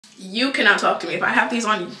You cannot talk to me. If I have these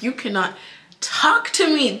on, you cannot talk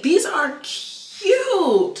to me. These are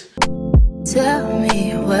cute. Tell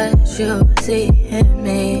me what you see in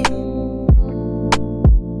me.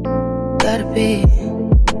 Gotta be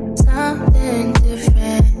something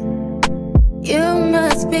different. You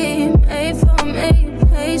must be made for me.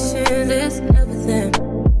 Patience is everything.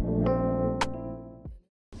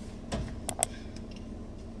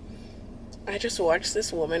 I just watched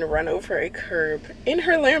this woman run over a curb in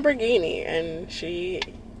her Lamborghini and she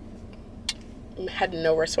had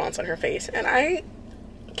no response on her face, and I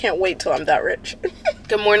can't wait till I'm that rich.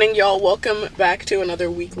 Good morning, y'all. Welcome back to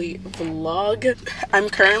another weekly vlog. I'm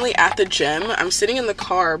currently at the gym. I'm sitting in the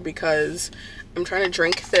car because I'm trying to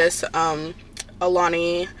drink this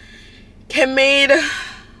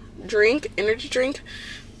𝗕𝗨𝗦𝗡𝗧𝗜𝗢 energy drink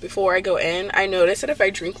before I go in. I noticed that if I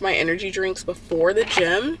drink my energy drinks before the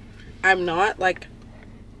gym, I'm not like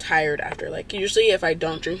tired after. Like usually if I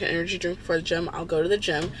don't drink an energy drink before the gym, I'll go to the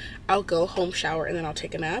gym, I'll go home, shower, and then I'll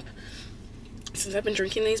take a nap. Since I've been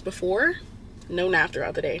drinking these before, no nap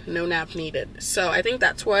throughout the day, no nap needed. So I think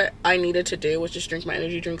that's what I needed to do, was just drink my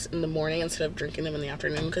energy drinks in the morning instead of drinking them in the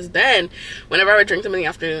afternoon, because then whenever I would drink them in the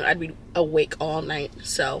afternoon, I'd be awake all night.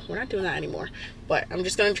 So we're not doing that anymore. But I'm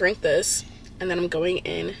just gonna drink this and then I'm going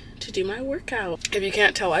in to do my workout. If you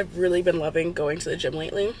can't tell, I've really been loving going to the gym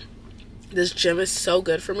lately. This gym is so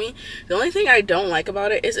good for me. The only thing I don't like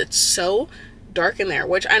about it is it's so dark in there,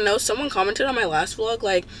 which I know someone commented on my last vlog,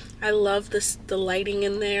 like, I love the lighting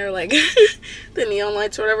in there, like the neon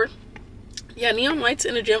lights or whatever. Yeah, neon lights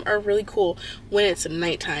in a gym are really cool when it's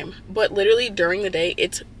nighttime, but literally during the day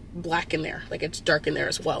it's black in there, like it's dark in there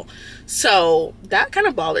as well. So that kind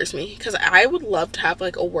of bothers me, because I would love to have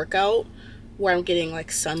like a workout where I'm getting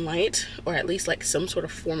like sunlight, or at least like some sort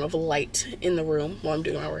of form of light in the room while I'm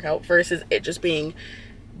doing my workout, versus it just being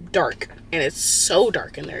dark. And it's so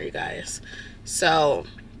dark in there, you guys. So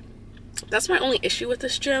that's my only issue with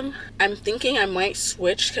this gym. I'm thinking I might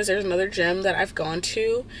switch, because there's another gym that I've gone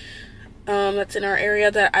to that's in our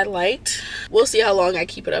area that I liked. We'll see how long I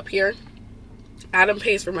keep it up here. Adam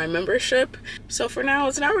pays for my membership, so for now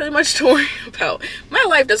it's not really much to worry about. My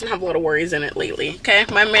life doesn't have a lot of worries in it lately, okay?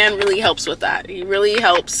 My man really helps with that. He really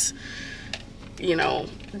helps, you know,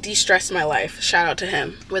 de-stress my life. Shout out to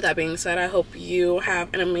him. With that being said, I hope you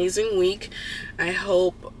have an amazing week. I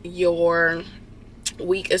hope your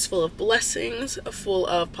week is full of blessings, full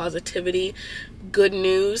of positivity, good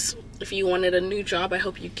news. If you wanted a new job, I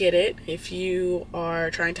hope you get it. If you are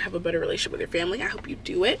trying to have a better relationship with your family, I hope you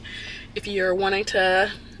do it. If you're wanting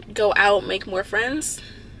to go out, make more friends,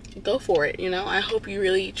 go for it, you know? I hope you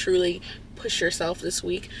really, truly push yourself this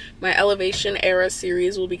week. My Elevation Era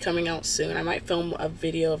series will be coming out soon. I might film a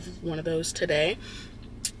video of one of those today.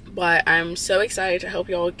 But I'm so excited to help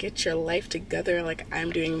y'all get your life together like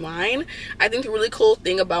I'm doing mine. I think the really cool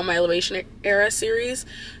thing about my Elevation Era series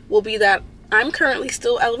will be that I'm currently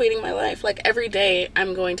still elevating my life. Like every day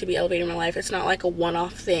I'm going to be elevating my life. It's not like a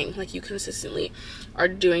one-off thing. Like you consistently are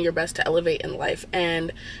doing your best to elevate in life.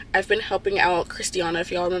 And I've been helping out Christiana.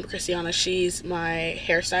 If y'all remember Christiana, she's my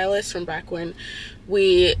hairstylist from back when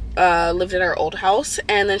we lived at our old house.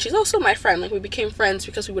 And then she's also my friend. Like we became friends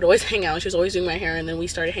because we would always hang out. She was always doing my hair, and then we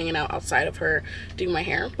started hanging out outside of her doing my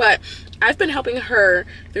hair. But I've been helping her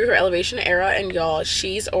through her Elevation Era, and y'all,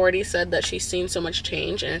 she's already said that she's seen so much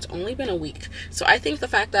change, and it's only been a week. So I think the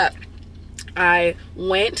fact that I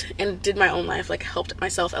went and did my own life, like helped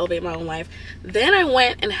myself elevate my own life, then I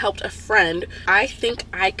went and helped a friend, I think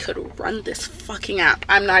I could run this fucking app.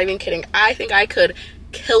 I'm not even kidding. I think I could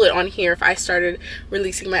kill it on here if I started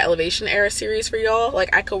releasing my Elevation Era series for y'all.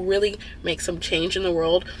 Like I could really make some change in the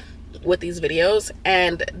world with these videos,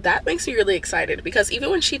 and that makes me really excited, because even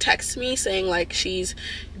when she texts me saying like she's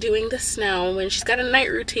doing this now, when she's got a night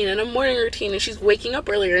routine and a morning routine, and she's waking up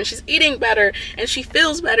earlier, and she's eating better, and she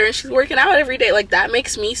feels better, and she's working out every day, like that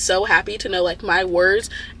makes me so happy to know like my words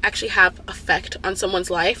actually have effect on someone's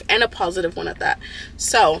life, and a positive one at that.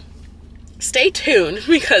 So stay tuned,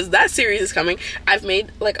 because that series is coming. I've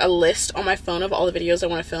made like a list on my phone of all the videos I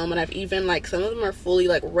want to film, and I've even like some of them are fully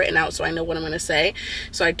like written out, so I know what I'm going to say,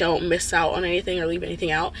 so I don't miss out on anything or leave anything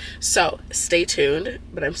out. So stay tuned,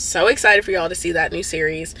 but I'm so excited for y'all to see that new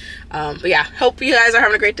series. But yeah, hope you guys are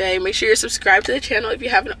having a great day. Make sure you're subscribed to the channel if you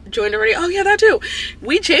haven't joined already. Oh yeah, that too.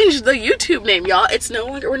 We changed the YouTube name, y'all.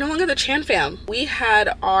 We're no longer the Chan Fam. We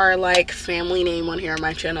had our like family name on here on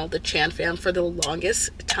my channel, the Chan Fam, for the longest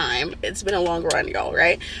time. It's been been a long run, y'all,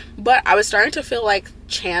 right? But I was starting to feel like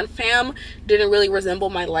Chan Fam didn't really resemble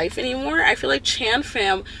my life anymore. I feel like Chan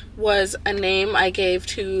Fam was a name I gave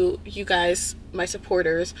to you guys, my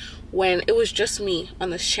supporters, when it was just me on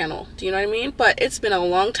this channel. Do you know what I mean? But it's been a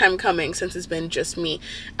long time coming since it's been just me.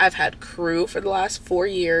 I've had crew for the last 4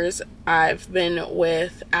 years. I've been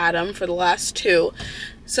with Adam for the last 2.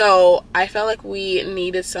 So I felt like we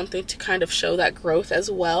needed something to kind of show that growth as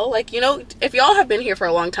well. Like, you know, if y'all have been here for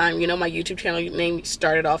a long time, you know my YouTube channel name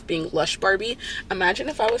started off being Lush Barbie. Imagine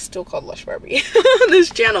if I was still called Lush Barbie on this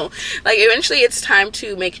channel. Like, eventually it's time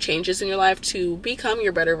to make changes in your life to become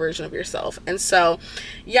your better version of yourself. And so,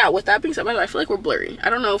 yeah, with that being said, by the way, I feel like we're blurry. I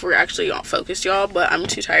don't know if we're actually on focus, y'all, but I'm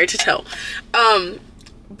too tired to tell.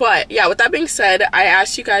 But yeah, with that being said, I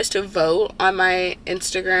asked you guys to vote on my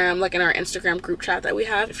Instagram, like in our Instagram group chat that we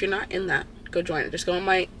have. If you're not in that, go join it. Just go on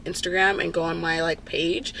my Instagram and go on my like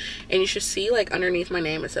page, and you should see like underneath my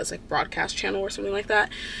name it says like broadcast channel or something like that.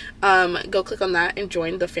 Go click on that and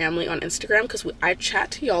join the family on Instagram, because I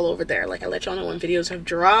chat to y'all over there. Like, I let y'all know when videos have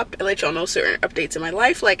dropped. I let y'all know certain updates in my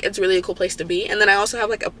life. Like, it's really a cool place to be. And then I also have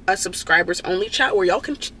like a subscribers only chat where y'all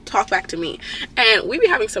can talk back to me, and we be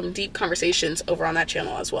having some deep conversations over on that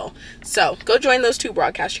channel as well. So go join those 2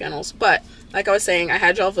 broadcast channels. But like I was saying, I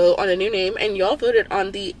had y'all vote on a new name, and y'all voted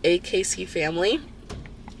on the AKC family.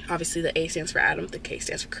 Obviously, the A stands for Adam, the K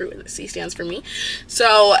stands for crew, and the C stands for me.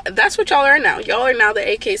 So that's what y'all are now. Y'all are now the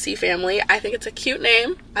AKC family. I think it's a cute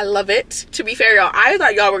name. I love it. To be fair, y'all, I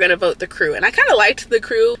thought y'all were gonna vote the crew, and I kind of liked the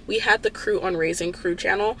crew. We had the crew on Raising Crew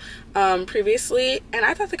channel previously, and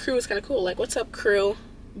I thought the crew was kind of cool. Like, what's up, crew?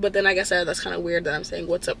 But then I guess that's kind of weird that I'm saying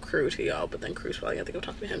what's up, crew, to y'all, but then crew's probably gonna think I'm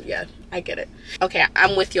talking to him. Yeah, I get it. Okay,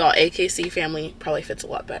 I'm with y'all. AKC family probably fits a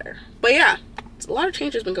lot better. But yeah, a lot of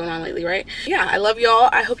change has been going on lately, right? Yeah, I love y'all.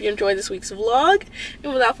 I hope you enjoyed this week's vlog,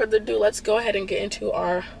 and without further ado, let's go ahead and get into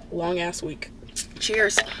our long ass week.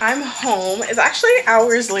 Cheers. I'm home. It's actually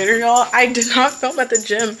hours later, y'all. I did not film at the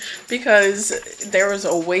gym because there was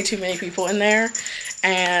way too many people in there,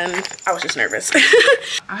 and I was just nervous.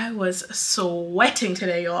 I was sweating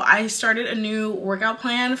today, y'all. I started a new workout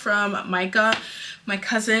plan from Micah, my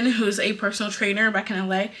cousin, who's a personal trainer back in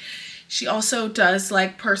LA. She also does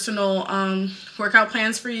like personal workout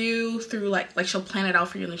plans for you through like she'll plan it out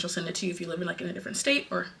for you, and then she'll send it to you if you live in like in a different state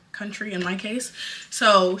or country in my case.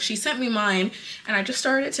 So she sent me mine, and I just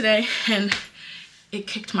started it today, and it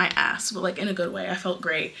kicked my ass, but like in a good way. I felt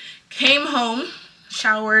great. Came home,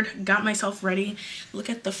 showered, got myself ready. Look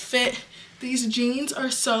at the fit. These jeans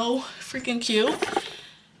are so freaking cute.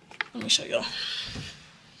 Let me show y'all.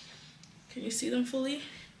 Can you see them fully?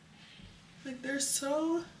 Like, they're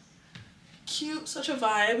so cute, such a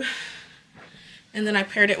vibe. And then I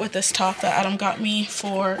paired it with this top that Adam got me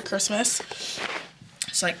for Christmas.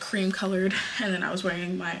 It's like cream colored, and then I was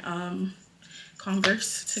wearing my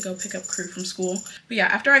Converse to go pick up crew from school. But yeah,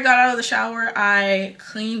 after I got out of the shower, I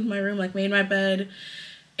cleaned my room, like made my bed,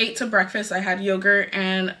 ate some breakfast. I had yogurt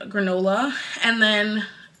and granola, and then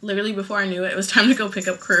literally before I knew it, it was time to go pick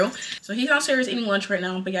up crew. So he's downstairs eating lunch right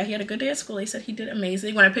now. But yeah, he had a good day at school. He said he did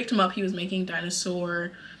amazing. When I picked him up, he was making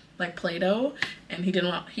dinosaur like Play-Doh, and he didn't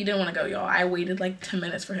want to go, y'all. I waited like 10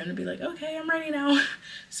 minutes for him to be like, okay, I'm ready now.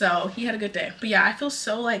 So he had a good day. But yeah, I feel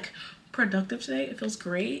so like productive today. It feels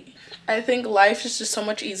great. I think life is just so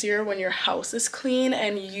much easier when your house is clean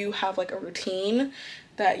and you have like a routine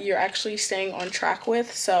that you're actually staying on track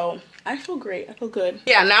with. So I feel great. I feel good.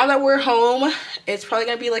 Yeah, now that we're home, it's probably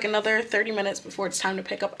gonna be like another 30 minutes before it's time to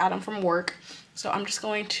pick up Adam from work. So I'm just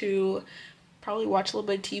going to probably watch a little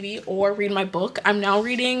bit of TV or read my book. I'm now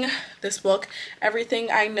reading this book,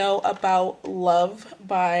 Everything I Know About Love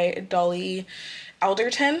by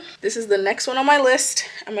𝗕𝗨𝗦𝗓. This is the next one on my list.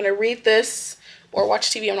 I'm gonna read this or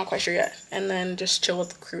watch TV, I'm not quite sure yet, and then just chill with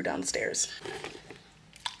the crew downstairs.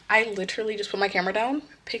 I literally just put my camera down,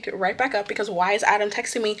 picked it right back up, because why is Adam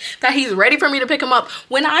texting me that he's ready for me to pick him up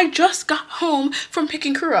when I just got home from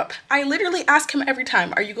picking crew up? I literally ask him every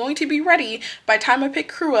time, are you going to be ready by the time I pick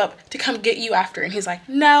crew up to come get you after? And he's like,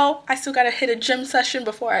 no, I still gotta hit a gym session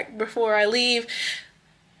before I leave.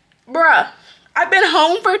 Bruh, I've been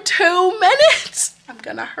home for 2 minutes. I'm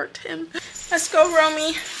gonna hurt him. Let's go,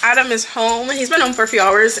 Romy. Adam is home. He's been home for a few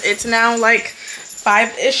hours. It's now like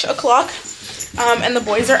 5-ish o'clock. And the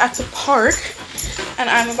boys are at the park, and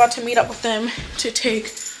I'm about to meet up with them to take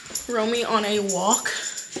Romy on a walk.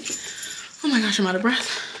 Oh my gosh, I'm out of breath.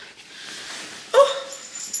 Oh.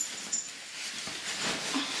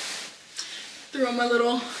 Threw on my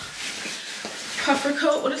little puffer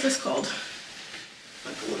coat. What is this called?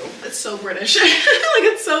 Like a little, it's so British. Like,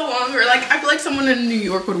 it's so long. Or like, I feel like someone in New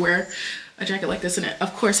York would wear a jacket like this, and it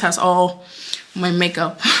of course has all my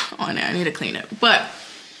makeup on it. I need to clean it. But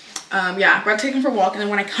yeah, I'm about to take him for a walk, and then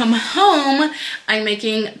when I come home, I'm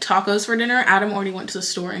making tacos for dinner. Adam already went to the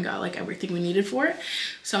store and got like everything we needed for it.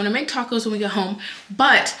 So I'm gonna make tacos when we get home.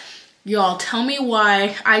 But y'all, tell me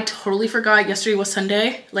why I totally forgot yesterday was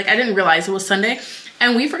Sunday. Like, I didn't realize it was Sunday.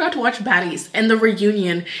 And we forgot to watch Baddies, and the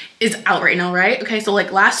reunion is out right now, right? Okay, so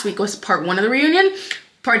like last week was part 1 of the reunion,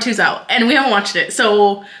 part 2's out, and we haven't watched it.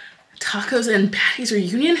 So tacos and Baddies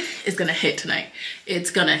reunion is gonna hit tonight. It's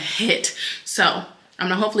gonna hit. So I'm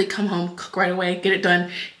gonna hopefully come home, cook right away, get it done,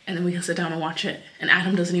 and then we can sit down and watch it. And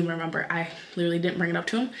Adam doesn't even remember. I literally didn't bring it up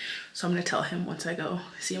to him. So I'm gonna tell him once I go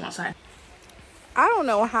see him outside. I don't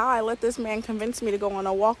know how I let this man convince me to go on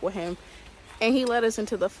a walk with him, and he led us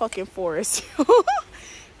into the fucking forest.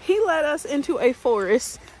 He led us into a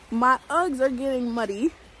forest. My Uggs are getting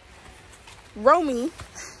muddy. Romy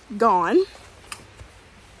gone.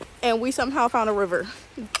 And we somehow found a river.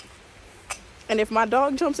 And if my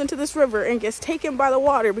dog jumps into this river and gets taken by the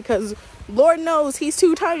water, because Lord knows he's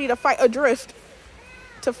too tiny to fight a drift.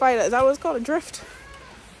 Is that what it's called? A drift?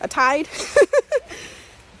 A tide?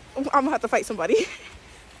 I'm gonna have to fight somebody.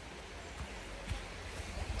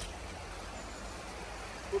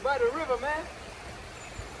 We're by the river, man.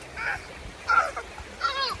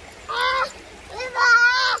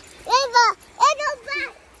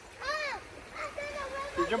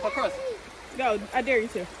 You jump across. Go, I dare you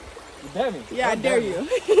to. You dare me? Yeah, I dare you.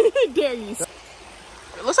 I dare you.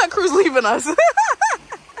 It looks like Crew's leaving us.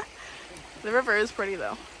 The river is pretty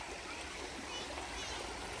though.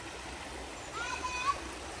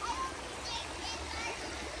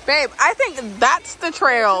 Babe, I think that's the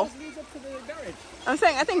trail. I'm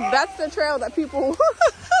saying, I think that's the trail that people...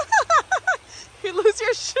 You lose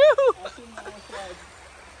your shoe.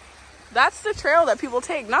 That's the trail that people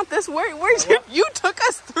take, not this. Where you took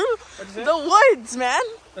us through the woods, man.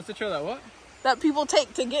 That's the trail that what? That people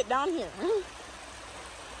take to get down here.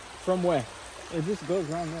 From where? It just goes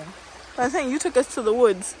around there. I'm saying, you took us to the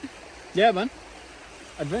woods. Yeah, man.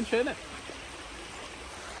 Adventure, innit?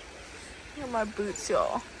 Look at my boots,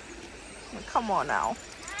 y'all. Come on now.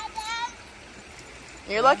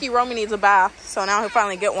 You're lucky Romy needs a bath, so now he'll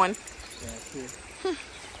finally get one. Yeah, true.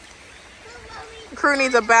 Crew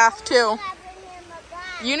needs a bath too.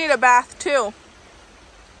 You need a bath too.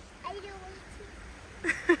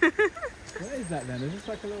 What is that then? Is this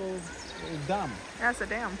like a little dam? That's a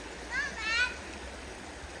dam.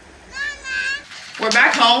 We're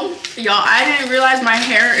back home. Y'all, I didn't realize my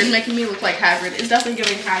hair is making me look like Hagrid. It's definitely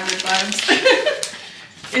giving Hagrid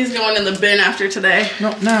vibes. It's going in the bin after today.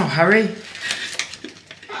 Not now, Harry.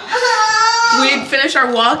 We finished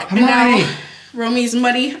our walk, and now Romy's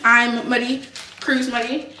muddy, I'm muddy, Crew's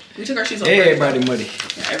muddy. We took our shoes off. Everybody muddy.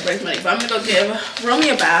 Yeah, everybody's muddy. But I'm gonna go give Romy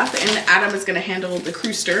a bath, and Adam is gonna handle the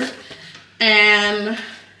Crewster, and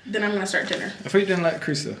then I'm gonna start dinner. I thought you didn't like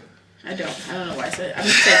Cruiser. I don't know why I said it. I'm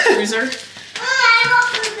gonna say Cruiser.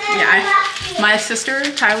 Yeah, my sister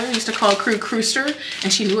Tyler used to call Crew Crewster,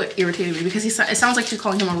 and she knew it irritated me because it sounds like she's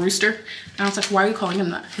calling him a rooster. And I was like, why are you calling him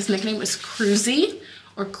that? His nickname is Cruzy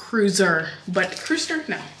or Cruiser, but Crewster,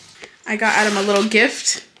 no. I got Adam a little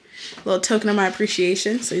gift, a little token of my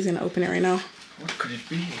appreciation, so he's gonna open it right now. What could it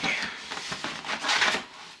be?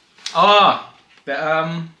 Ah,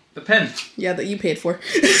 the pen. Yeah, that you paid for.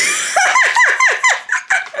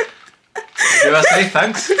 Do I say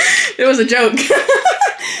thanks? It was a joke.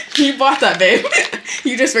 You bought that, babe.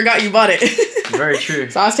 You just forgot you bought it. Very true.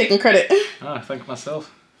 So I was taking credit. Oh, thank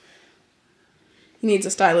myself. He needs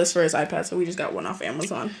a stylus for his iPad, so we just got one off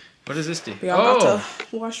Amazon. What does this do? We are about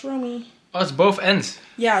to wash Romy. Oh, it's both ends.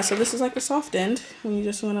 Yeah, so this is like the soft end when you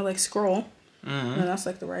just want to like scroll. And that's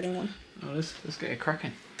like the writing one. Oh, let's get it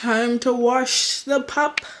cracking. Time to wash the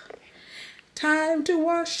pup. Time to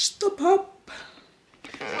wash the pup.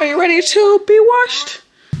 Are you ready to be washed?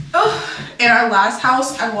 Oh, in our last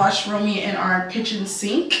house, I washed Romy in our kitchen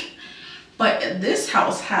sink. But this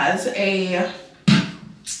house has a,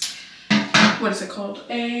 what is it called?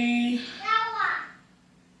 A shower.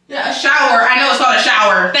 Yeah, a shower. I know it's called a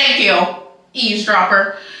shower. Thank you,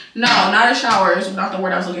 eavesdropper. No, not a shower is not the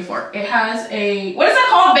word I was looking for. It has a, what is that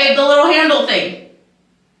called, babe? The little handle thing.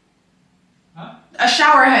 Huh? A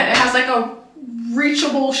shower head. It has like a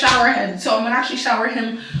reachable shower head. So I'm gonna actually shower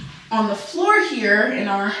him on the floor here in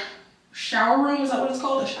our shower room. Is that what it's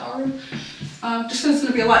called? A shower room? Just because it's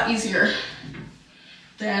gonna be a lot easier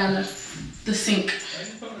than the sink. Why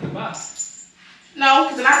did you put him in the bath? No,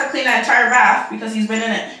 because I'm not gonna clean that entire bath because he's been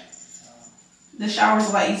in it. The shower's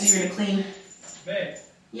a lot easier to clean. Babe.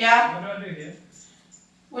 Yeah? What do I do here?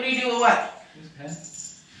 What do you do with what?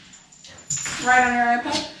 This pen. Right on your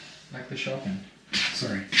iPad? Like the sharp end.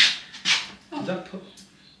 Sorry. Oh. Is that put?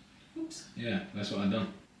 Yeah, that's what I've done.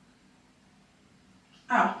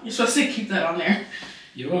 Oh, you're supposed to keep that on there.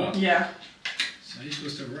 You are? Yeah. So you're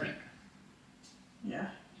supposed to write? Yeah,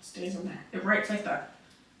 it stays on there. It writes like that.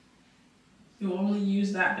 You will only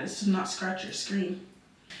use that, but it's to not scratch your screen.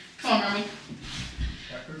 Come on, Mommy.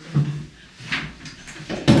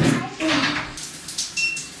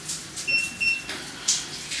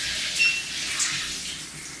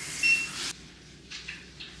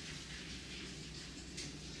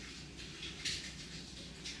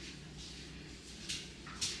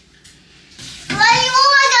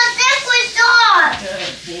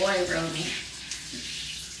 Good boy, Romy.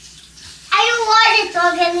 I don't want this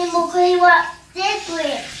dog anymore because he wants this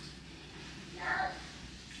way.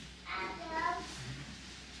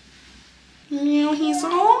 Now he's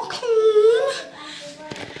all clean.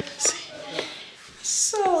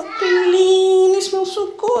 So clean. It smells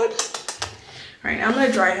so good. Alright, I'm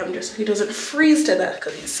gonna dry him just so he doesn't freeze to death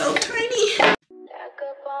because he's so tiny. Back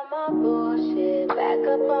up on my bullshit, back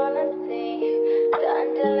up on the scene.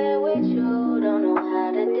 Done dealing with you, don't know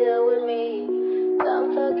how to deal with me.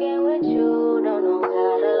 Done fucking with you, don't know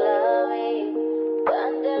how to love me.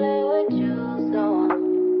 Done dealing with you, so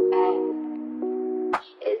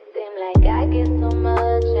it seems like I get so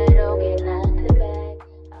much, I don't get nothing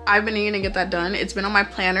back. I've been needing to get that done. It's been on my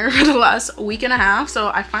planner for the last week and a half, so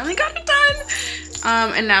I finally got it done.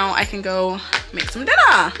 And now I can go make some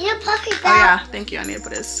dinner. You pocket Oh that. yeah, thank you. I need to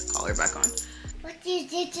put his collar back on. What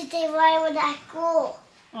did you do today while I was at school?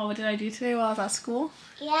 Oh, what did I do today while I was at school?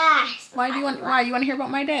 Yes. Why you want to hear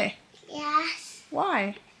about my day? Yes.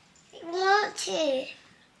 Why? I want to.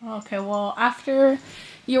 Okay, well, after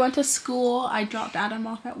you went to school, I dropped Adam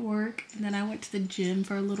off at work, and then I went to the gym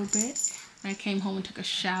for a little bit. And I came home and took a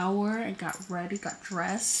shower and got ready, got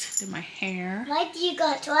dressed, did my hair. Why did you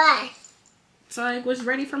go dressed? So I was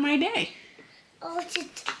ready for my day. Oh,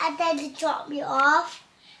 and then to drop me off.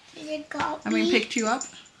 And then got me. Picked you up?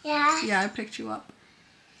 Yeah. Yeah, I picked you up.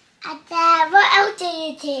 And then what else did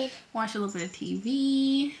you do? Watched a little bit of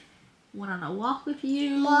TV. Went on a walk with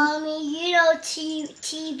you. Mommy, you know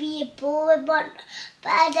TV is boring, but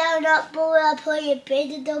I don't not boring. I play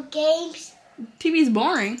video games. TV's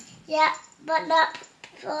boring. Yeah, but not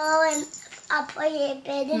boring. I play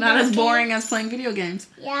video games. Not as boring as playing video games.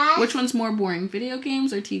 Yeah. Which one's more boring, video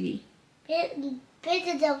games or TV?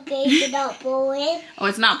 Video games are not boring. Oh,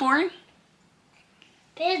 it's not boring?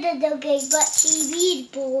 Video games, but TV is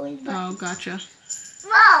boring. But Oh, gotcha.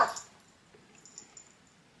 whoa!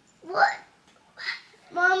 What?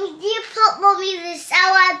 Mommy, do you put Mommy in the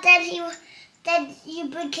shower and then you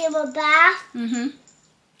bring him a bath? Mm-hmm.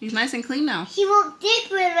 He's nice and clean now. He won't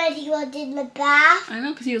dip when he was in the bath. I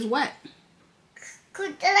know, because he was wet.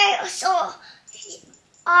 Cause then I saw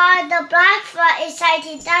the black fur inside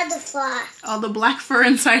his other fur. Oh, the black fur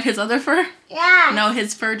inside his other fur? Yeah. No,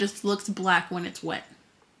 his fur just looks black when it's wet.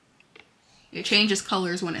 It changes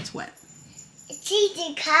colors when it's wet. It's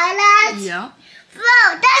changing colors. Yeah.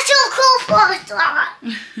 Whoa, that's so cool for a start.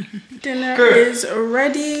 Dinner is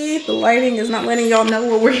ready. The lighting is not letting y'all know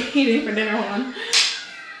what we're eating for dinner. Hold on.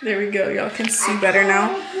 There we go. Y'all can see better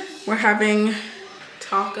now. We're having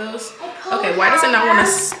tacos. Okay, why does it not want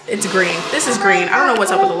to? It's green. This is green. I don't know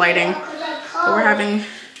what's up with the lighting. But we're having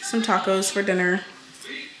some tacos for dinner.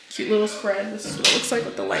 Cute little spread. This is what it looks like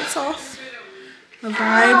with the lights off. A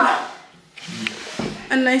vibe.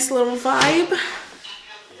 A nice little vibe.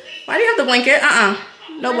 Why do you have the blanket?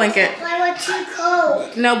 No blanket. I want too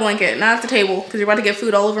cold. No blanket. Not at the table. Because you're about to get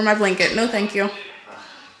food all over my blanket. No, thank you.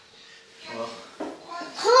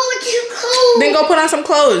 Oh, too cold. Then go put on some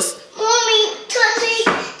clothes. Mommy,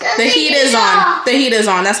 The heat is on. The heat is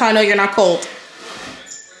on. That's how I know you're not cold.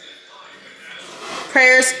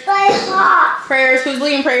 Prayers. But hot. Prayers. Who's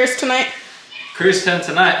leading prayers tonight? Crew's turn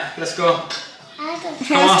tonight. Let's go.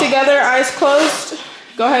 Hands together, eyes closed.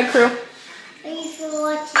 Go ahead, crew. Thank you for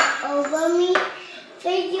watching over me.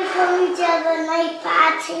 Thank you for me to have a nice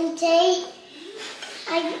pattern day.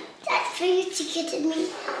 Thank you to get me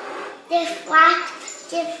the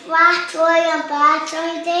flat toy on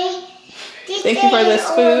pattern day. Thank you for this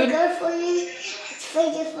food. Good for you.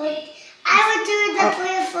 Thank you for it. I will do the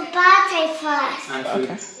prayer for pattern first. And food.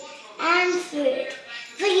 And food.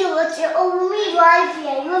 Thank you for watching over me right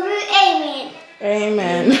here. You will be amen.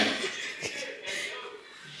 Amen.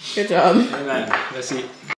 Good job. Amen. Let's eat.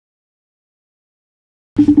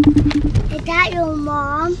 Is that your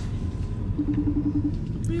mom?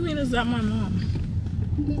 What do you mean, is that my mom?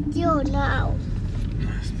 It's you now.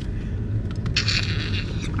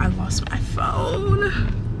 I lost my phone.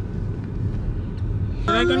 Did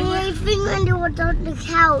I go anywhere? I think it was on the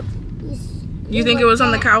couch. You think it was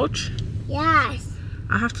on the couch? Yes.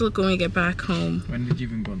 I'll have to look when we get back home. When did you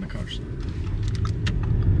even go on the couch?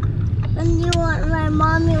 When you want my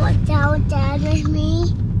mommy went down dad with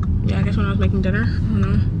me. Yeah, I guess when I was making dinner. I don't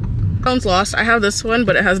know. Phone's lost. I have this one,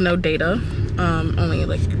 but it has no data. Only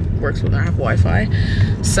like works when I have Wi-Fi.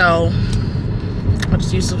 So I'll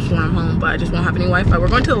just use this when I'm home, but I just won't have any Wi-Fi. We're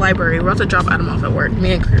going to the library. We're about to drop Adam off at work.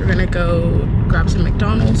 Me and Crew are gonna go grab some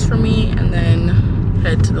McDonald's for me and then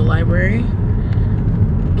head to the library.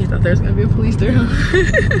 He thought there was gonna be a police there.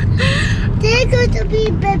 There's going to be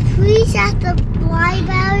the police at the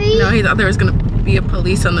library. No, he thought there was gonna be a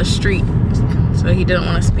police on the street, so he didn't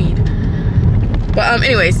want to speed. But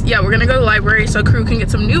anyways, yeah, we're gonna go to the library so Crew can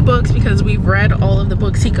get some new books because we've read all of the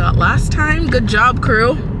books he got last time. Good job,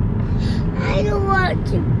 Crew. I don't want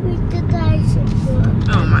to read the dinosaur book.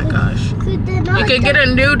 Oh my gosh. You can get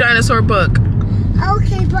a new dinosaur book.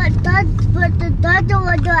 Okay, but the other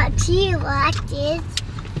one got T-Rexes.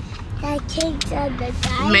 That came from the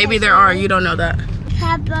dinosaur. Maybe there are, you don't know that.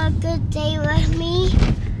 Have a good day with me.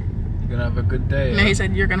 You're gonna have a good day. No, he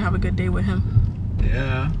said you're gonna have a good day with him.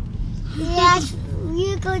 Yeah. Yes,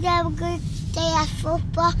 you're going to have a good day at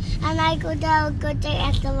football, and I go to have a good day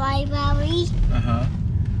at the library. Uh-huh.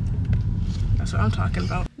 That's what I'm talking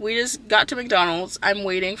about. We just got to McDonald's. I'm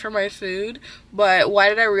waiting for my food, but why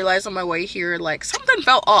did I realize on my way here, like, something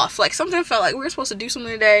felt off. Like, something felt like we were supposed to do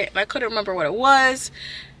something today, and I couldn't remember what it was.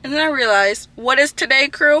 And then I realized, what is today,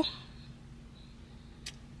 Crew?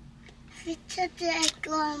 It's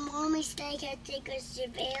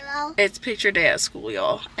It's picture day at school,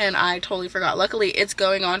 y'all, and I totally forgot. Luckily, it's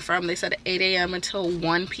going on from, they said 8 a.m. until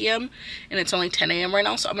 1 p.m. and it's only 10 a.m. right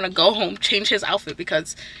now, so I'm gonna go home, change his outfit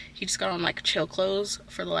because he just got on like chill clothes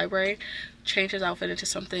for the library, change his outfit into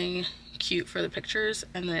something cute for the pictures,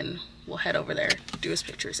 and then we'll head over there, do his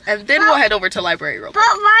pictures, and then we'll head over to the library real quick.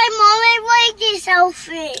 But my mom liked this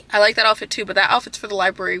outfit. I like that outfit too, but that outfit's for the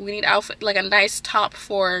library. We need outfit, like a nice top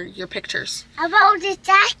for your pictures. How about the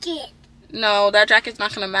jacket? No, that jacket's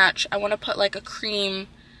not gonna match. I want to put like a cream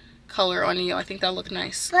color on you. I think that'll look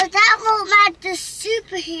nice. But that won't match the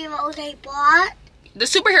superhero they bought. The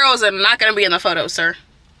superheroes are not gonna be in the photos, sir.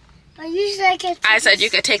 But you said I said you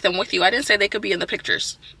could take them with you. I didn't say they could be in the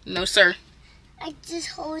pictures. No, sir. I just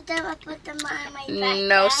hold them and put them on my back.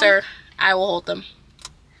 No, sir. I will hold them.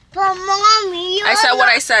 But mommy, you I said what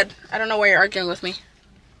I said. I don't know why you're arguing with me.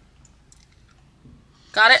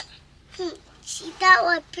 Got it? See, that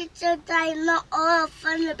was picture day. Not all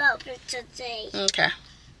fun about picture day. Okay.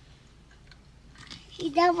 See,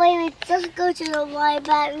 that way we just go to the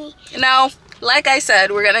library. No, like I said,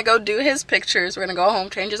 we're gonna go do his pictures. We're gonna go home,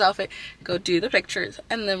 change his outfit, go do the pictures,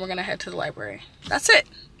 and then we're gonna head to the library. That's it.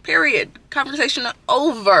 Period. Conversation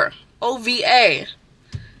over. OVA.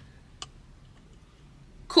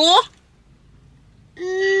 Cool?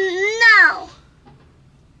 No.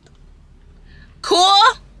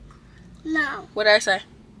 Cool? No. What did I say?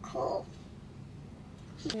 Cool.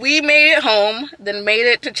 We made it home, then made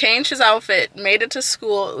it to change his outfit, made it to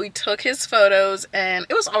school. We took his photos, and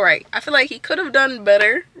it was alright. I feel like he could have done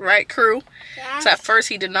better, right, Crew? Yes. So at first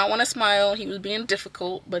he did not want to smile. He was being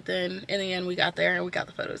difficult, but then in the end we got there and we got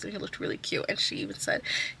the photos, and he looked really cute. And she even said,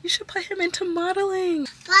 you should put him into modeling.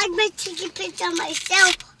 But I've been taking pictures of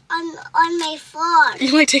myself on my phone.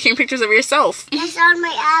 You like taking pictures of yourself? Yes, on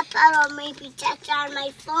my iPad or maybe just on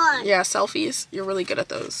my phone. Yeah, selfies. You're really good at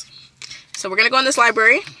those. So we're going to go in this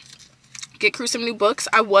library, get Crew some new books.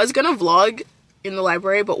 I was going to vlog in the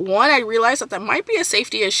library, but one, I realized that might be a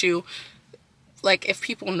safety issue. Like, if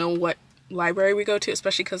people know what library we go to,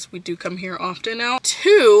 especially because we do come here often now.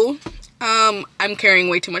 Two, I'm carrying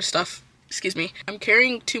way too much stuff. Excuse me. I'm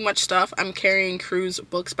carrying too much stuff. I'm carrying Crew's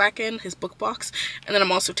books back in, his book box. And then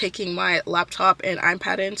I'm also taking my laptop and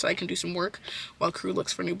iPad in so I can do some work while Crew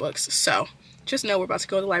looks for new books. So, just know we're about to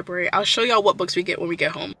go to the library. I'll show y'all what books we get when we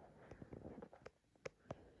get home.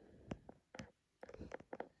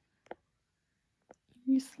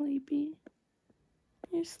 You sleepy?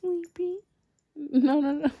 You're sleepy?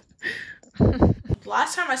 No.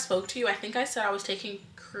 Last time I spoke to you, I think I said I was taking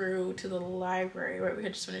Crew to the library, right? We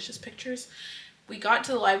had just finished his pictures. We got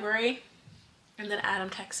to the library, and then Adam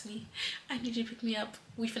texted me, I need you to pick me up.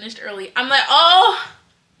 We finished early. I'm like, oh!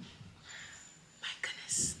 My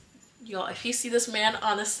goodness. Y'all, if you see this man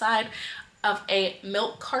on the side of a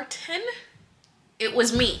milk carton, it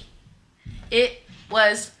was me. It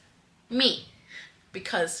was me.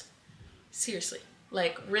 Because, seriously,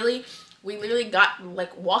 like, really, we literally got,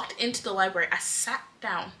 like, walked into the library. I sat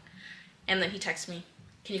down, and then he texted me,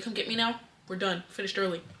 can you come get me now? We're done. Finished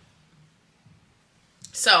early.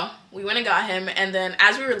 So, we went and got him, and then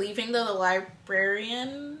as we were leaving, though, the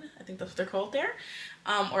librarian, I think that's what they're called there,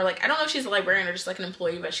 or like, I don't know if she's a librarian or just like an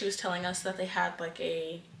employee, but she was telling us that they had like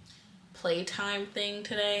a playtime thing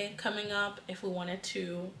today coming up. If we wanted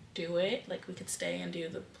to do it, like we could stay and do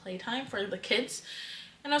the playtime for the kids.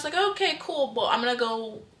 And I was like, okay, cool. Well, I'm gonna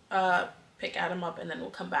go pick Adam up and then we'll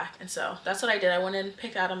come back. And so that's what I did. I went in,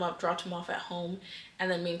 picked Adam up, dropped him off at home,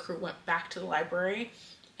 and then me and crew went back to the library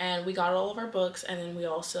and we got all of our books, and then we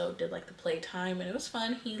also did like the playtime, and it was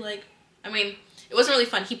fun. He like, I mean, it wasn't really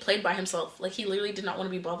fun. He played by himself. Like, he literally did not want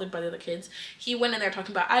to be bothered by the other kids. He went in there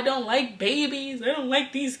talking about, I don't like babies, I don't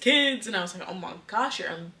like these kids, and I was like, oh my gosh, you're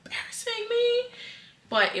embarrassing me.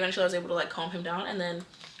 But eventually I was able to like calm him down, and then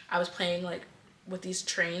I was playing like with these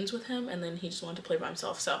trains with him, and then he just wanted to play by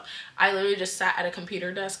himself. So I literally just sat at a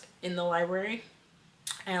computer desk in the library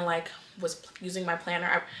and like was using my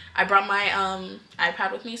planner. I brought my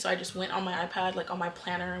iPad with me, so I just went on my iPad, like on my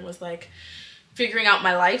planner, and was like figuring out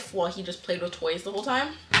my life while he just played with toys the whole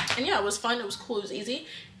time. And yeah, it was fun, it was cool, it was easy.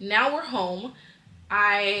 Now we're home.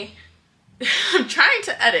 I'm trying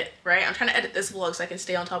to edit, right? I'm trying to edit this vlog so I can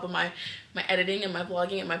stay on top of my editing and my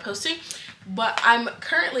vlogging and my posting. But I'm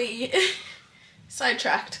currently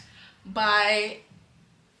sidetracked by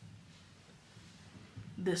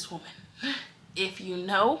this woman. If you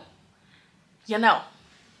know, you know.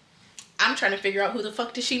 I'm trying to figure out who the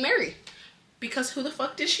fuck did she marry? Because who the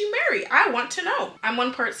fuck did she marry? I want to know. I'm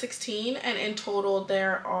on part 16, and in total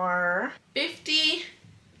there are 50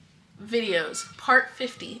 videos. Part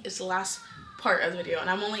 50 is the last part of the video, and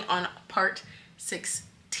I'm only on part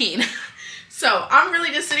 16. So I'm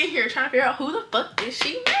really just sitting here trying to figure out who the fuck did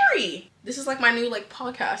she marry? This is like my new like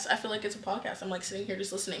podcast. I feel like it's a podcast. I'm like sitting here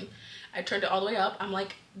just listening. I turned it all the way up. I'm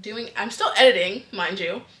like I'm still editing, mind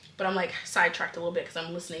you, but I'm like sidetracked a little bit because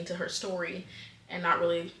I'm listening to her story and not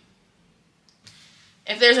really.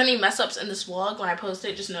 If there's any mess ups in this vlog when I post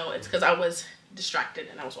it, just know it's because I was distracted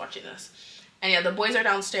and I was watching this. And yeah, the boys are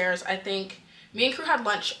downstairs. I think me and crew had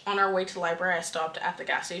lunch on our way to the library. I stopped at the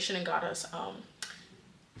gas station and got us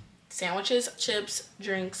sandwiches, chips,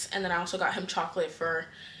 drinks, and then I also got him chocolate for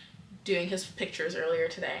doing his pictures earlier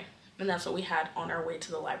today. And that's what we had on our way to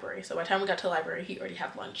the library. So by the time we got to the library, he already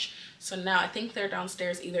had lunch. So now I think they're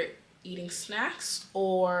downstairs either eating snacks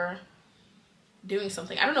or doing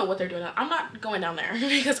something. I don't know what they're doing. I'm not going down there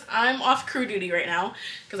because I'm off crew duty right now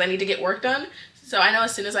because I need to get work done. So I know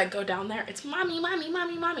as soon as I go down there, it's mommy, mommy,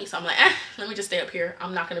 mommy, mommy. So I'm like, let me just stay up here.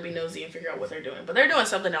 I'm not going to be nosy and figure out what they're doing. But they're doing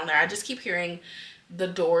something down there. I just keep hearing the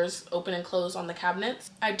doors open and close on the cabinets.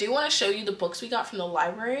 I do want to show you the books we got from the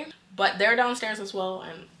library, but they're downstairs as well,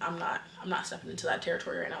 and I'm not stepping into that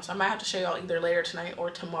territory right now. So I might have to show y'all either later tonight or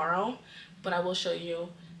tomorrow, but I will show you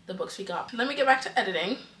the books we got. Let me get back to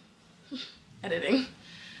editing. Editing.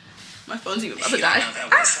 My phone's even about to die.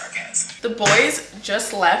 The boys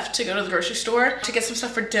just left to go to the grocery store to get some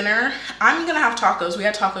stuff for dinner. I'm gonna have tacos. We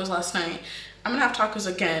had tacos last night. I'm gonna have tacos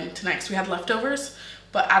again tonight because we had leftovers,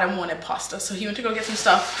 but Adam wanted pasta, so he went to go get some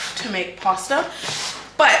stuff to make pasta.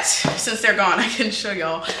 But since they're gone, I can show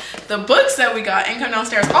y'all the books that we got and come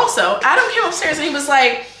downstairs. Also, Adam came upstairs and he was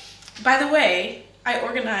like, by the way, I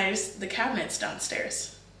organized the cabinets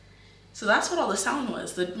downstairs. So that's what all the sound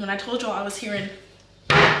was. When I told y'all I was hearing,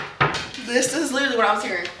 this is literally what I was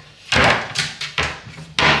hearing.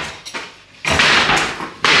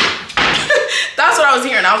 That's what I was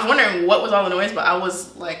hearing. I was wondering what was all the noise, but I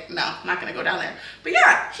was like, no, I'm not gonna go down there. But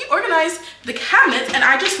yeah, he organized the cabinets, and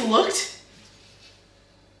I just looked.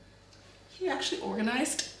 He actually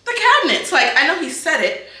organized the cabinets. Like, I know he said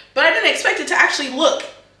it, but I didn't expect it to actually look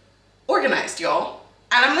organized, y'all.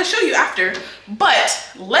 And I'm gonna show you after, but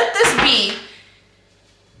let this be,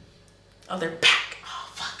 oh, they're back,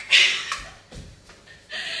 oh, fuck.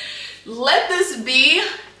 Let this be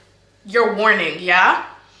your warning, yeah?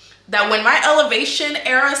 That when my Elevation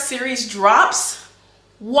Era series drops,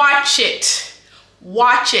 watch it.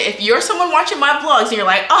 Watch it. If you're someone watching my vlogs and you're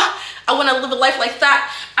like, oh, I want to live a life like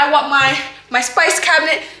that. I want my spice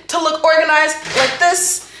cabinet to look organized like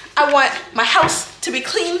this. I want my house to be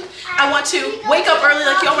clean. I want to wake up early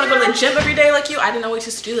like you. I want to go to the gym every day like you. I didn't always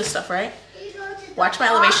used to do this stuff, right? Watch my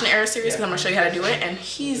Elevation Era series because I'm going to show you how to do it. And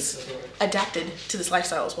he's adapted to this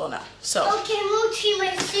lifestyle as well now. So, Okay, we'll see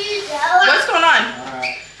my shoes what's going on?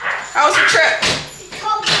 How was your trip?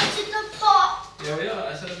 Come to the park. Yeah,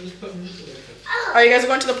 I said I'm just putting this away. Are you guys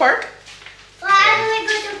going to the park? Why am I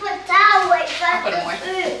going to put that away? I'll put them away.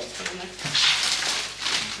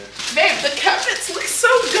 Babe, the cabinets look so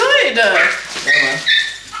good.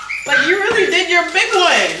 Like, you really did your big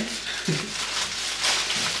one.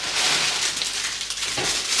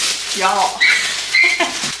 Y'all.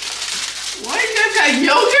 Why you guys got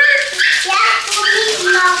yogurt? Yeah, for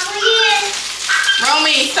me, not for you.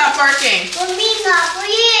 Romy, stop barking. For me, not for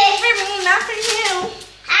you. For me, not for you.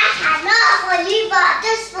 Haha, not for you, but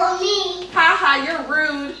just for me. Haha, you're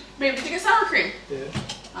rude. Baby, did you get sour cream? Yeah.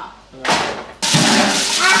 Oh.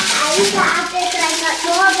 Haha, you got this like a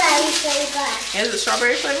strawberry flavor. Is it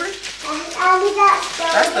strawberry flavored? That's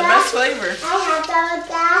That's the best flavor. I have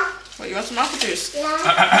that. What, you want some apple juice?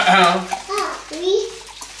 Yeah.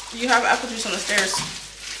 You have apple juice on the stairs.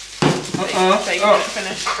 That you didn't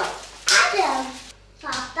finish. Adam,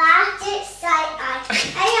 Papa, it's like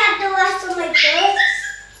I have the rest of my books.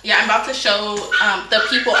 Yeah, I'm about to show the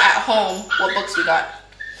people at home what books we got.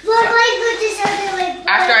 What am I going to show them?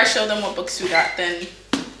 After I show them what books we got, then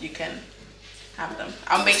you can have them.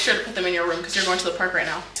 I'll make sure to put them in your room because you're going to the park right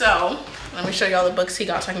now. So let me show you all the books he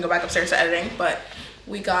got so I can go back upstairs to editing. But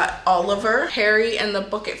we got Oliver, Harry and the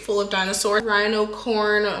Bucket Full of Dinosaurs, Rhino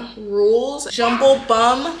Corn Rules, Jumble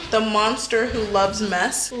Bum, the Monster Who Loves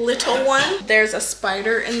Mess, Little One. There's a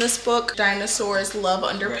spider in this book. Dinosaurs Love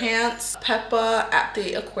Underpants, Peppa at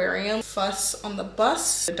the Aquarium, Fuss on the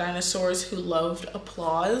Bus, the Dinosaurs Who Loved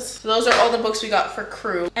Applause. So those are all the books we got for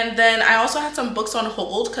crew. And then I also had some books on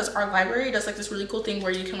hold because our library does like this really cool thing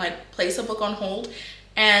where you can like place a book on hold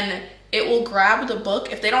and it will grab the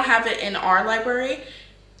book if they don't have it in our library,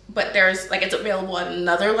 but there's like it's available at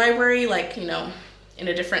another library, like, you know, in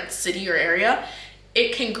a different city or area.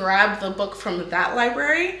 It can grab the book from that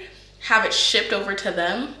library, have it shipped over to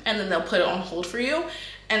them, and then they'll put it on hold for you.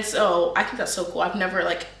 And so I think that's so cool. I've never,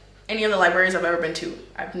 like, any of the libraries I've ever been to,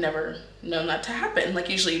 I've never known that to happen. Like,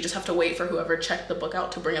 usually you just have to wait for whoever checked the book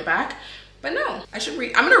out to bring it back. But no, I should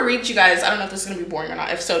read. I'm gonna read you guys. I don't know if this is gonna be boring or not.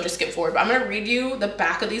 If so, just skip forward. But I'm gonna read you the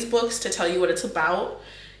back of these books to tell you what it's about.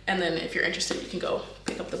 And then if you're interested, you can go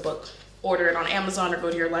pick up the book, order it on Amazon or go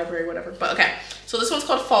to your library, whatever. But okay, so this one's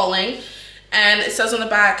called Falling. And it says on the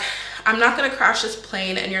back, I'm not gonna crash this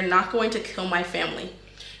plane and you're not going to kill my family.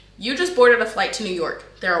 You just boarded a flight to New York.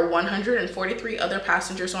 There are 143 other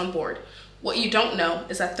passengers on board. What you don't know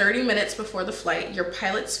is that 30 minutes before the flight, your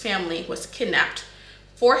pilot's family was kidnapped.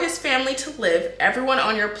 For his family to live, everyone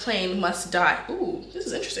on your plane must die. Ooh, this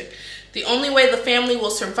is interesting. The only way the family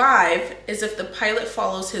will survive is if the pilot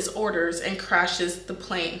follows his orders and crashes the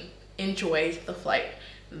plane. Enjoy the flight.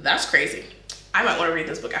 That's crazy. I might want to read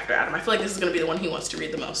this book after Adam. I feel like this is going to be the one he wants to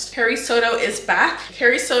read the most. Carrie Soto is back.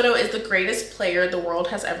 Carrie Soto is the greatest player the world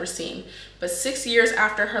has ever seen. But 6 years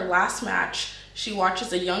after her last match, she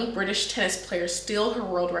watches a young British tennis player steal her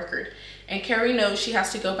world record. And Carrie knows she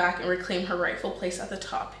has to go back and reclaim her rightful place at the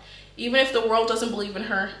top. Even if the world doesn't believe in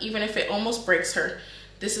her, even if it almost breaks her,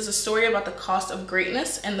 this is a story about the cost of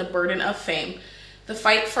greatness and the burden of fame. The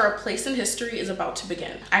fight for a place in history is about to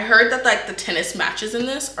begin. I heard that like the tennis matches in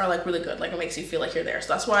this are like really good. Like it makes you feel like you're there.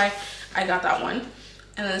 So that's why I got that one.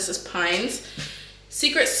 And then this is Pines.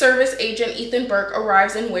 Secret Service agent Ethan Burke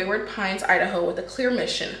arrives in Wayward Pines, Idaho with a clear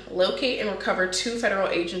mission: locate and recover 2 federal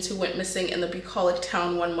agents who went missing in the bucolic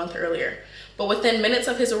town 1 month earlier. But within minutes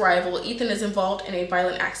of his arrival, Ethan is involved in a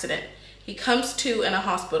violent accident. He comes to in a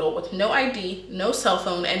hospital with no ID, no cell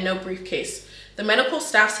phone, and no briefcase. The medical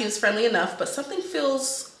staff seems friendly enough, but something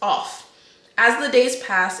feels off. As the days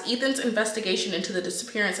pass, Ethan's investigation into the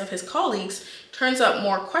disappearance of his colleagues turns up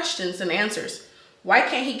more questions than answers. Why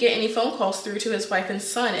can't he get any phone calls through to his wife and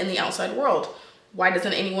son in the outside world? Why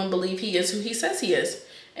doesn't anyone believe he is who he says he is?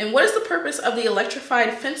 And what is the purpose of the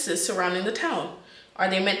electrified fences surrounding the town? Are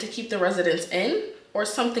they meant to keep the residents in or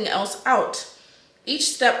something else out?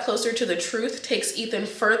 Each step closer to the truth takes Ethan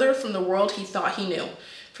further from the world he thought he knew,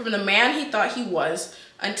 from the man he thought he was,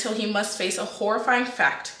 until he must face a horrifying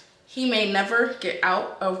fact. He may never get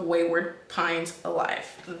out of Wayward Pines alive.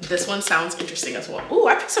 This one sounds interesting as well. Ooh,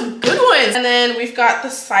 I picked some good ones. And then we've got The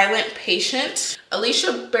Silent Patient.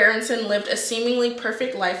 Alicia Berenson lived a seemingly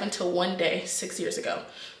perfect life until one day, 6 years ago,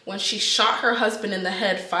 when she shot her husband in the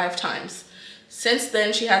head 5 times. Since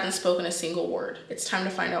then, she hasn't spoken a single word. It's time to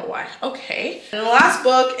find out why. Okay. And the last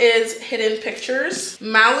book is Hidden Pictures.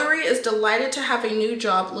 Mallory is delighted to have a new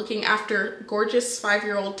job looking after gorgeous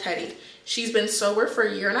 5-year-old Teddy. She's been sober for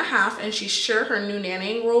 1.5 years, and she's sure her new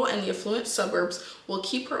nannying role in the affluent suburbs will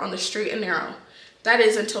keep her on the straight and narrow. That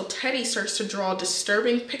is until Teddy starts to draw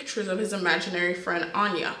disturbing pictures of his imaginary friend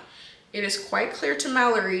Anya. It is quite clear to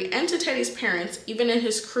Mallory and to Teddy's parents, even in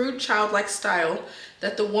his crude childlike style,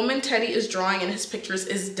 that the woman Teddy is drawing in his pictures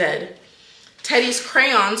is dead. Teddy's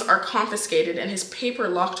crayons are confiscated and his paper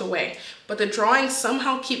locked away, but the drawings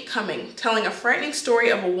somehow keep coming, telling a frightening story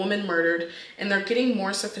of a woman murdered, and they're getting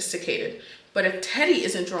more sophisticated. But if Teddy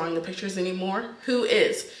isn't drawing the pictures anymore, who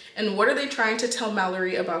is? And what are they trying to tell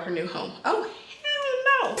Mallory about her new home? Oh,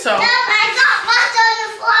 hell no. So, No, I got one on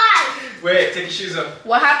the fly. Wait, take your shoes off.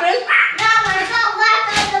 what happened? No, I got wet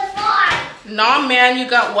on the floor. Nah, man, you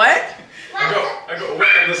got what? I got wet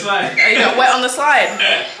on the slide. You got wet on the slide.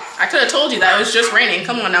 I could have told you that. It was just raining.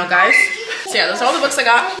 Come on now, guys. So yeah, those are all the books I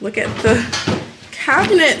got. Look at the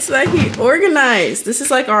cabinets that he organized. This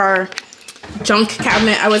is like our junk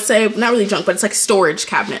cabinet, I would say. Not really junk, but it's like storage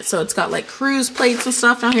cabinet. So it's got like cruise plates and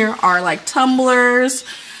stuff down here. Our like tumblers,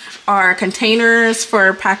 our containers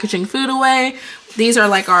for packaging food away. These are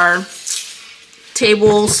like our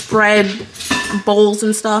table spread bowls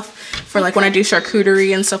and stuff for like when I do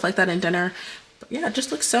charcuterie and stuff like that in dinner. But yeah, it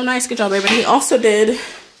just looks so nice. Good job, babe. And he also did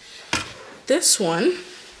this one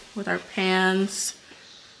with our pans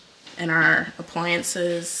and our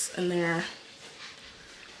appliances in there.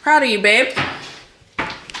 Proud of you, babe.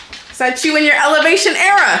 Is that you in your elevation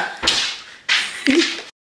era?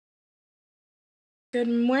 Good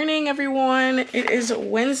morning, everyone. It is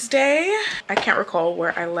Wednesday. I can't recall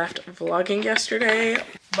where I left vlogging yesterday,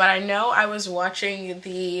 but I know I was watching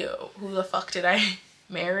the Who the Fuck Did I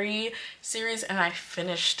Marry series and I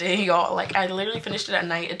finished it, y'all. Like, I literally finished it at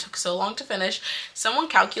night. It took so long to finish. Someone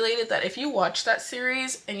calculated that if you watched that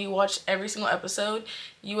series and you watched every single episode,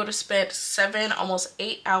 you would have spent 7, almost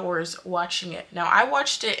 8 hours watching it. Now, I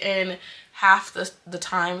watched it in half the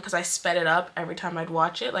time because I sped it up every time I'd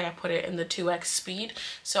watch it. Like, I put it in the 2x speed,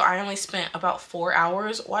 so I only spent about 4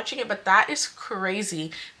 hours watching it. But that is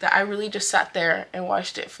crazy that I really just sat there and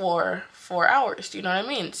watched it for 4 hours. Do you know what I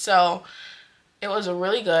mean? So it was a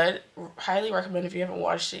really good. Highly recommend if you haven't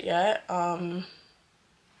watched it yet. I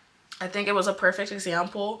think it was a perfect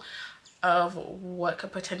example of what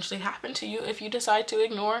could potentially happen to you if you decide to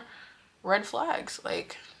ignore red flags.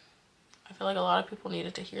 Like, I feel like a lot of people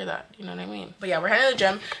needed to hear that. You know what I mean? But yeah, we're heading to the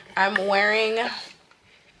gym. I'm wearing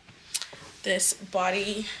this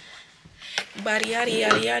body yaddy yaddy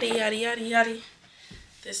yaddy yaddy yaddy yaddy.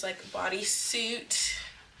 This like body suit.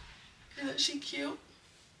 Isn't she cute?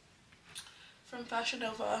 From Fashion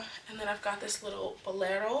Nova. And then I've got this little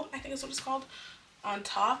bolero, I think is what it's called, on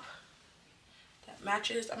top that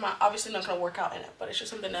matches. I'm obviously not gonna work out in it, but it's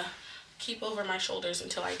just something to keep over my shoulders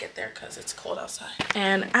until I get there because it's cold outside.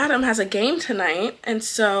 And Adam has a game tonight, and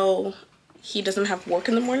so he doesn't have work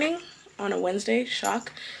in the morning on a Wednesday,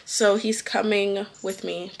 shock. So he's coming with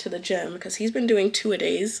me to the gym because he's been doing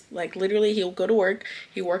 2-a-days. Like, literally, he'll go to work,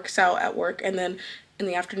 he works out at work, and then in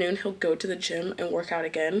the afternoon he'll go to the gym and work out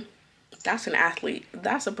again. That's an athlete.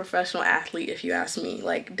 That's a professional athlete, if you ask me.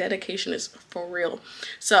 Like, dedication is for real.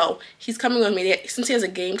 So he's coming with me. Since he has a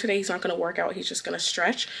game today, he's not going to work out. He's just going to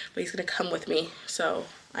stretch, but he's going to come with me so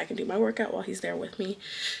I can do my workout while he's there with me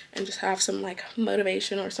and just have some like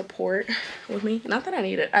motivation or support with me. Not that I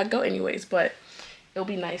need it. I'd go anyways, but it'll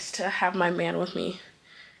be nice to have my man with me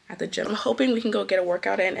at the gym. I'm hoping we can go get a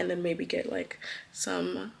workout in and then maybe get like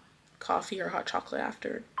some coffee or hot chocolate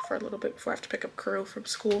after for a little bit before I have to pick up Kuro from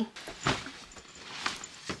school.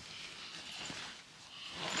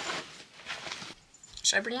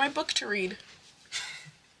 Should I bring my book to read?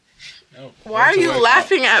 No. Why are you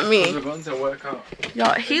laughing at me? We're going to work out.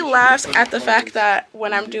 Y'all, he laughs at the fact that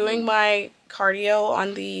when I'm doing my cardio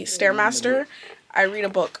on the Stairmaster, I read a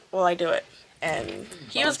book while I do it. And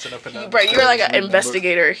he was, bro, you're like an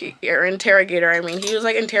investigator, or interrogator, I mean. He was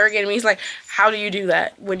like interrogating me. He's like, how do you do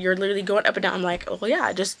that when you're literally going up and down? I'm like, oh yeah,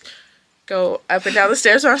 I just go up and down the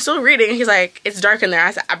stairs. So I'm still reading. And he's like, it's dark in there.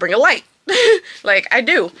 I said, I bring a light. Like, I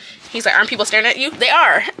do. He's like, aren't people staring at you? They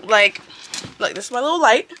are. Like, look, this is my little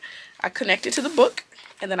light. I connect it to the book,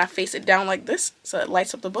 and then I face it down like this, so it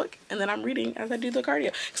lights up the book, and then I'm reading as I do the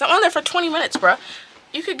cardio. Because I'm on there for 20 minutes, bro.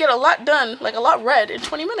 You could get a lot done, like a lot read in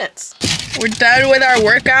 20 minutes. We're done with our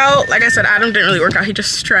workout. Like I said, Adam didn't really work out. He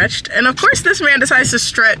just stretched. And of course, this man decides to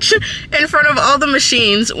stretch in front of all the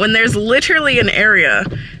machines when there's literally an area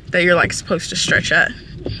that you're like supposed to stretch at.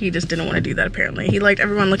 He just didn't want to do that, apparently. He liked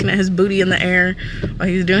everyone looking at his booty in the air while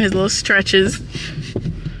he was doing his little stretches.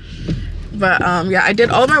 But yeah, I did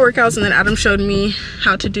all my workouts, and then Adam showed me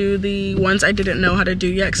how to do the ones I didn't know how to do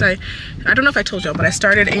yet. Because I don't know if I told y'all, but I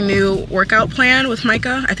started a new workout plan with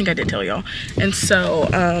Micah. I think I did tell y'all. And so,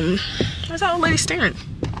 what's that old lady staring?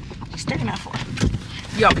 She's staring at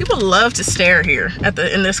for? Y'all, people love to stare here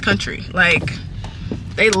in this country. Like,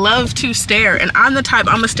 they love to stare, and I'm the type,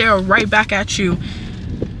 I'm gonna stare right back at you.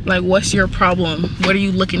 Like, what's your problem? What are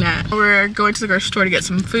you looking at? We're going to the grocery store to get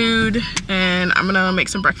some food, and I'm gonna make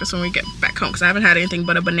some breakfast when we get back home because I haven't had anything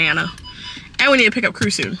but a banana. And we need to pick up Crew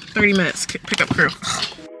soon. 30 minutes, pick up Crew.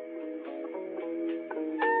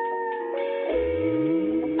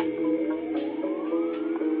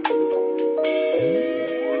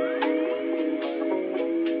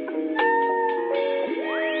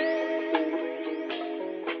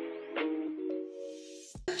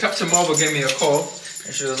 Captain Marvel gave me a call,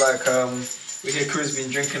 and she was like, we hear Crew's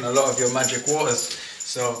been drinking a lot of your magic waters,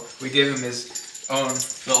 so we gave him his own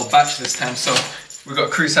little batch this time. So we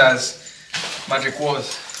got Crew size magic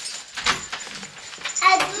waters.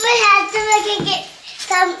 And we have to get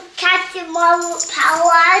some Captain Marvel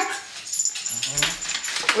powers.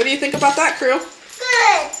 What do you think about that, Crew?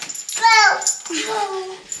 Good.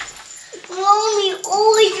 Well, Mommy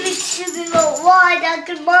always drinks superhero water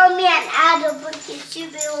because Mommy and Adam drink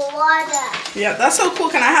superhero water. Yeah, that's so cool.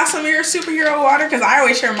 Can I have some of your superhero water? Because I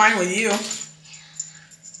always share mine with you.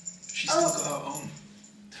 She's still got her own.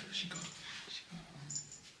 She got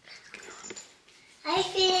I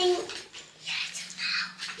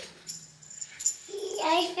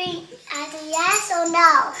think either yes or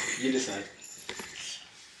no. You decide.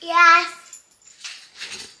 Yes.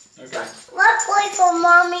 Okay. 1 point for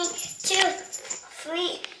Mommy, 2,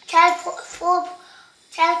 3, 10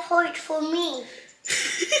 points for me.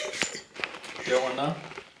 Do you want one now?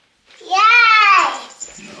 Yay!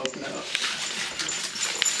 Open it up.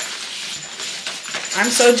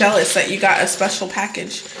 I'm so jealous that you got a special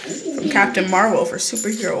package from Captain Marvel for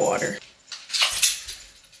superhero water.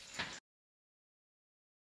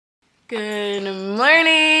 Good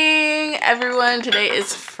morning, everyone. Today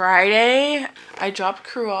is Friday. I dropped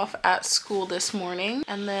Crew off at school this morning,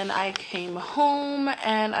 and then I came home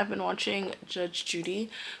and I've been watching Judge Judy.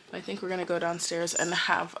 I think we're gonna go downstairs and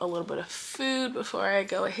have a little bit of food before I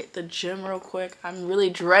go hit the gym real quick. I'm really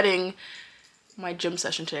dreading my gym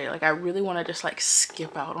session today. Like, I really want to just like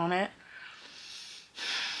skip out on it,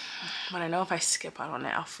 but I know if I skip out on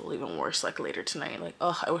it, I'll feel even worse like later tonight. Like,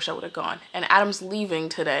 oh, I wish I would have gone. And Adam's leaving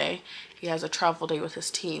today. He has a travel day with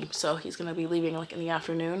his team, so he's gonna be leaving like in the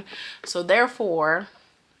afternoon. So therefore,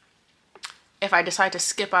 if I decide to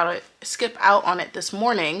skip out on it this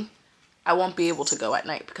morning, I won't be able to go at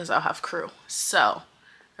night because I'll have Crew. So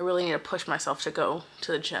I really need to push myself to go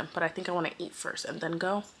to the gym, but I think I want to eat first and then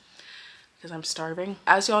go because I'm starving.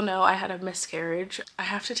 As y'all know, I had a miscarriage. I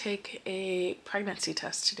have to take a pregnancy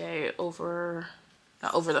test today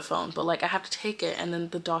not over the phone, but like I have to take it, and then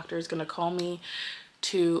the doctor is gonna call me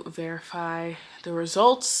to verify the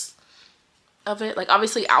results of it. Like,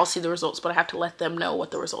 obviously I'll see the results, but I have to let them know what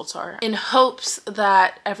the results are in hopes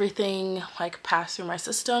that everything like passed through my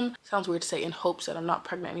system. Sounds weird to say in hopes that I'm not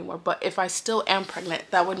pregnant anymore, but if I still am pregnant,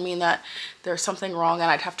 that would mean that there's something wrong and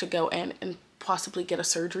I'd have to go in and possibly get a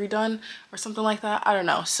surgery done or something like that. I don't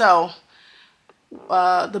know. So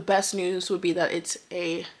the best news would be that it's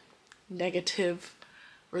a negative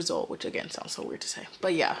result, which again sounds so weird to say,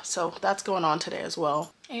 but yeah, so that's going on today as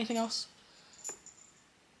well. Anything else?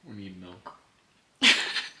 We need milk.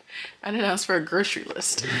 I didn't ask for a grocery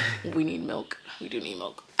list. We need milk. We do need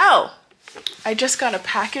milk. Oh, I just got a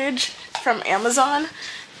package from Amazon,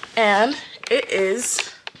 and it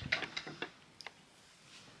is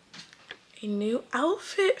a new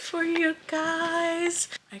outfit for you guys.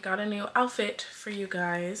 I got a new outfit for you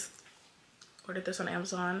guys. Ordered this on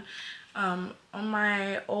Amazon. On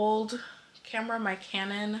my old camera, my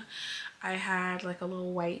Canon, I had like a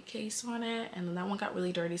little white case on it, and then that one got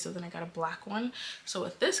really dirty, so then I got a black one. So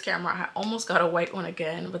with this camera, I almost got a white one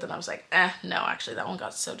again, but then I was like, no, actually that one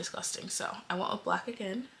got so disgusting. So I went with black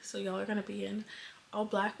again. So y'all are gonna be in all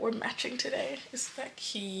black. We're matching today. Isn't that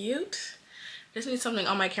cute? Just need something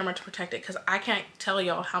on my camera to protect it, because I can't tell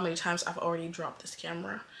y'all how many times I've already dropped this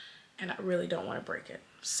camera and I really don't want to break it.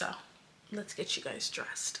 So let's get you guys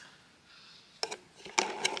dressed.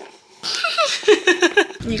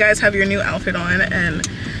 You guys have your new outfit on, and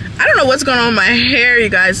I don't know what's going on with my hair, you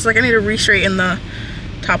guys. It's like I need to re-straighten the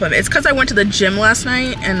top of it. It's because I went to the gym last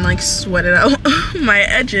night and like sweated out my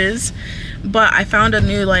edges, but I found a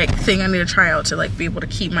new like thing I need to try out to like be able to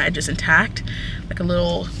keep my edges intact, like a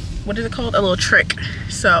little, what is it called, a little trick.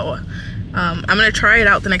 So I'm gonna try it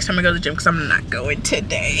out the next time I go to the gym, because I'm not going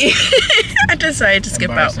today. I decided to skip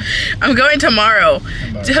out. I'm going tomorrow.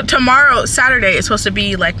 Tomorrow, Saturday, is supposed to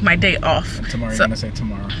be like my day off. Tomorrow, so, you're gonna say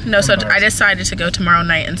tomorrow. No, so I decided to go tomorrow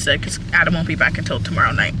night instead, because Adam won't be back until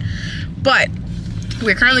tomorrow night. But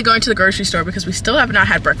we're currently going to the grocery store because we still have not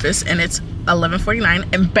had breakfast, and it's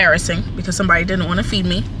 11:49. Embarrassing, because somebody didn't want to feed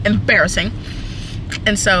me. Embarrassing.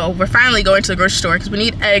 And so we're finally going to the grocery store because we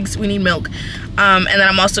need eggs, we need milk, and then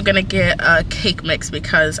I'm also gonna get a cake mix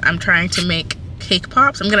because I'm trying to make cake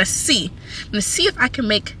pops. I'm gonna see if I can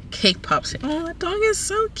make cake pops. Oh, that dog is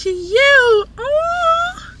so cute.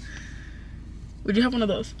 Oh, would you have one of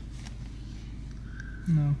those?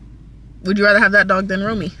 No. Would you rather have that dog than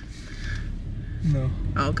Romy? No.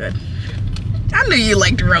 Oh, good. I knew you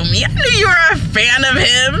liked Romy. I knew you were a fan of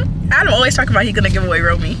him. Adam always talk about he's gonna give away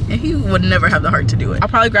Romy, and he would never have the heart to do it. I'll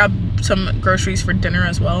probably grab some groceries for dinner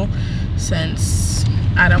as well, since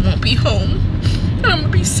Adam won't be home. And I'm gonna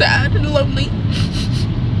be sad and lonely.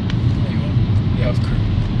 Yeah, crew.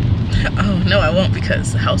 Oh, no, I won't,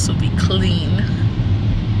 because the house will be clean.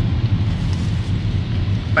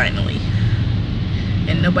 Finally.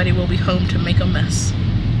 And nobody will be home to make a mess.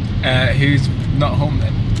 Who's not home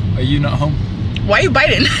then? Are you not home? Why are you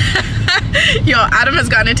biting? Yo, Adam has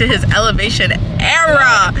gotten into his elevation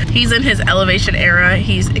era. He's in his elevation era.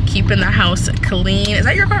 He's keeping the house clean. Is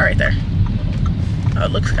that your car right there? Oh,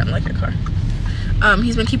 it looks kind of like your car.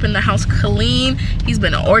 He's been keeping the house clean. He's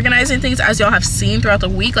been organizing things, as y'all have seen throughout the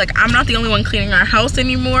week. Like, I'm not the only one cleaning our house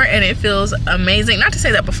anymore, and it feels amazing. Not to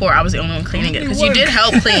say that before I was the only one cleaning it, because you did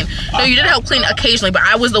help clean. No, you did help clean occasionally, but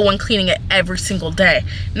I was the one cleaning it every single day.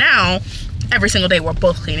 Now, every single day we're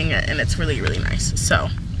both cleaning it, and it's really, really nice. So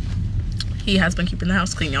he has been keeping the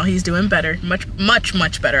house clean, y'all. He's doing better.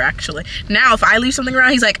 Much better, actually. Now, if I leave something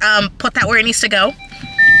around, he's like, put that where it needs to go.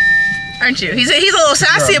 Aren't you? He's a little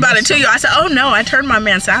sassy about it too, y'all. I said, oh no, I turned my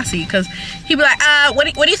man sassy, because he'd be like,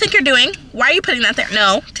 what do you think you're doing? Why are you putting that there?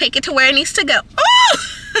 No, take it to where it needs to go. Oh!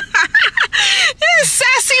 This is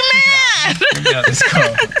sassy man. Yeah, let's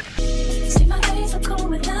go. See my days are cold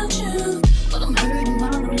without you, but I'm hurting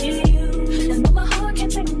while I'm near you. And though my heart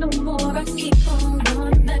can't take no more, I keep on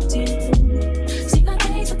going back to you. See my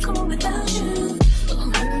days are cold without you, but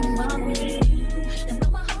I'm hurting while I'm near you. And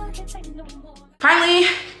though my heart can't take no more. Finally,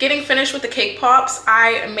 getting finished with the cake pops.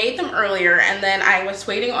 I made them earlier, and then I was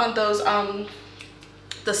waiting on those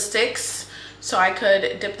the sticks so I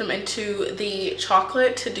could dip them into the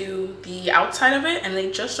chocolate to do the outside of it, and they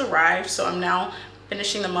just arrived, so I'm now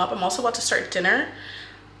finishing them up. I'm also about to start dinner,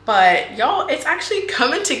 but y'all, it's actually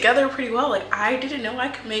coming together pretty well. Like, I didn't know I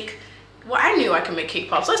could make, well, I knew I could make cake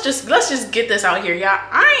pops. Let's just get this out here, yeah.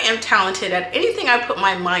 I am talented at anything I put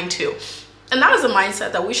my mind to, and that is a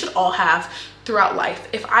mindset that we should all have throughout life.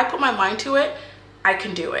 If I put my mind to it, I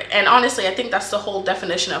can do it. And honestly, I think that's the whole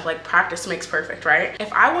definition of like practice makes perfect, right?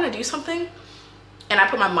 If I want to do something and I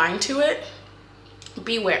put my mind to it,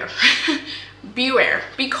 beware. Beware,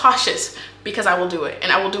 be cautious, because I will do it,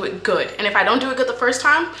 and I will do it good. And if I don't do it good the first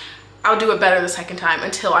time, I'll do it better the second time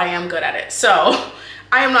until I am good at it. So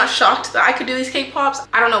I am not shocked that I could do these cake pops.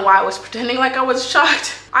 I don't know why I was pretending like I was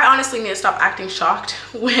shocked. I honestly need to stop acting shocked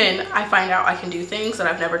when I find out I can do things that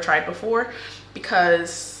I've never tried before,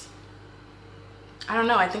 because I don't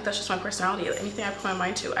know, I think that's just my personality. Anything I put my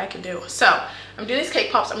mind to, I can do. So I'm doing these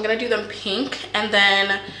cake pops. I'm gonna do them pink, and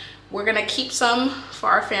then we're gonna keep some for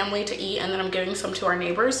our family to eat, and then I'm giving some to our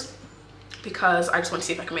neighbors, because I just want to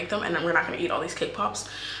see if I can make them, and then we're not gonna eat all these cake pops.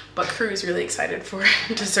 But Crew is really excited for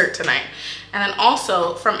dessert tonight. And then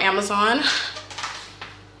also from Amazon,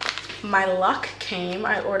 my luck came.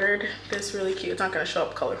 I ordered this really cute, it's not gonna show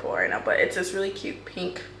up colorful right now, but it's this really cute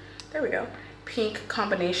pink, there we go, pink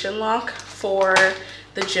combination lock for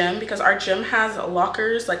the gym, because our gym has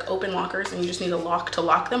lockers, like open lockers, and you just need a lock to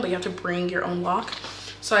lock them, but you have to bring your own lock.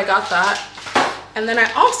 So I got that. And then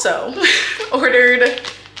I also ordered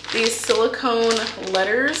these silicone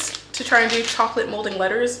letters to try and do chocolate molding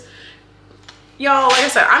letters. Y'all, like I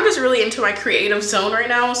said, I'm just really into my creative zone right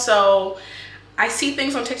now, so I see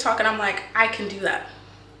things on TikTok and I'm like, I can do that.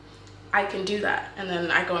 I can do that. And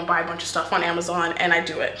then I go and buy a bunch of stuff on Amazon and I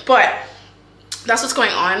do it. But that's what's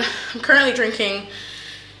going on. I'm currently drinking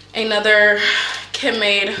another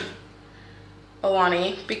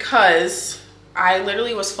𝗕𝗦𝗦𝗘𝗦𝗦 because I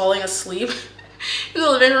literally was falling asleep in the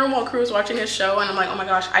living room while Crew was watching his show, and I'm like, oh my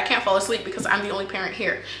gosh, I can't fall asleep because I'm the only parent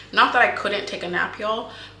here. Not that I couldn't take a nap,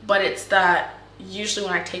 y'all, but it's that usually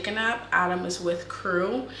when I take a nap, Adam is with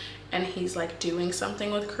Crew and he's like doing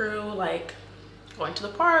something with Crew, like going to the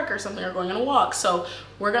park or something, or going on a walk. So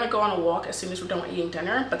we're gonna go on a walk as soon as we're done with eating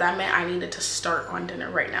dinner, but that meant I needed to start on dinner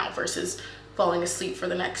right now versus falling asleep for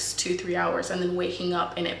the next 2-3 hours and then waking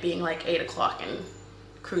up and it being like 8 o'clock and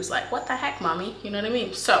Crew's like, what the heck, mommy? You know what I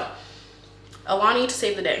mean? So Alani to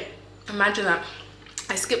save the day. Imagine that.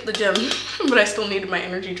 I skipped the gym, but I still needed my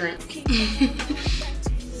energy drink.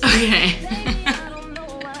 Okay.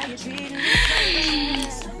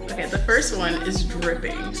 Okay, the first one is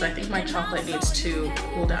dripping, so I think my chocolate needs to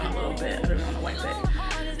cool down a little bit. I don't want to wipe it.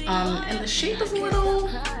 And the shape is a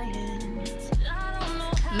little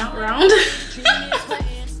not round.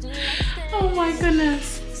 Oh my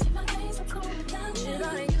goodness.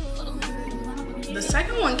 The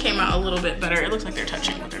second one came out a little bit better. It looks like they're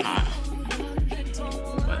touching, but they're not.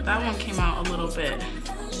 But that one came out a little bit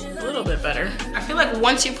better. I feel like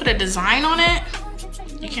once you put a design on it,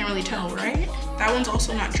 you can't really tell, right? That one's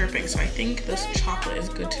also not dripping, so I think this chocolate is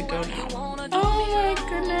good to go now. Oh my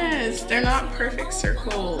goodness, they're not perfect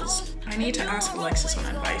circles. I need to ask Alexis on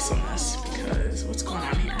advice on this because what's going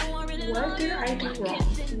on here? What did I do wrong?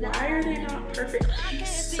 Why are they not perfect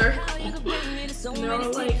circles? No,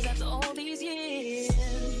 like,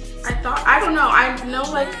 I don't know. I know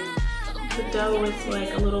like the dough was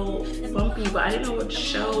like a little bumpy, but I didn't know it would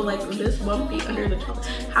show like this bumpy under the chocolate.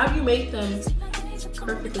 How do you make them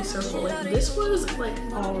perfectly circle? Like this was like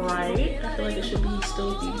all right. I feel like it should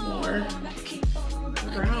still be more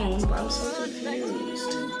brown, but I'm so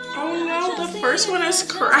confused. Oh no, the first one is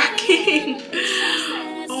cracking.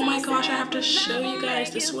 Oh my gosh, I have to show you guys.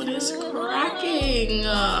 This one is cracking.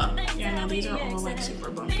 Yeah, no, these are all like super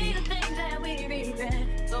bumpy.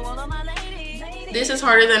 This is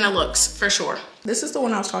harder than it looks, for sure. This is the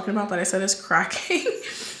one I was talking about that I said is cracking.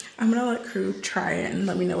 I'm gonna let Crew try it and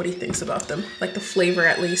let me know what he thinks about them. Like the flavor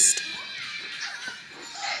at least.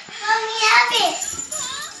 Mommy, have it.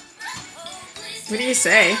 What do you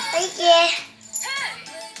say? Right there.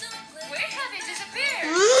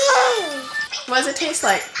 What does it taste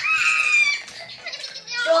like?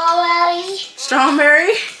 Strawberry.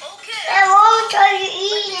 Strawberry? I won't try to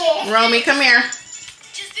eat it. Romy, come here.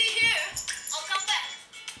 Just be here. I'll come back.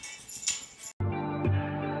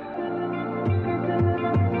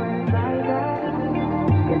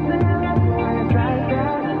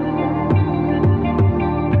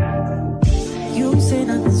 You say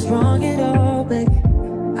nothing's wrong at all, baby.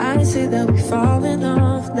 I say that we're falling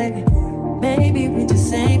off, baby. Maybe we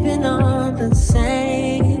just ain't been on the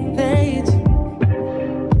same page.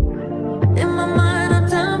 In my mind, I'm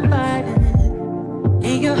done fighting it.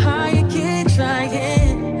 In your heart, you keep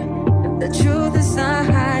trying. The truth is not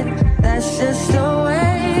hiding. That's just the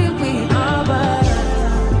way we are. But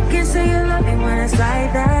can't say you love me when it's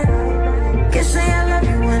like that. Can't say I love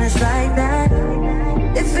you when it's like that.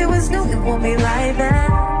 If it was new, it won't be like that.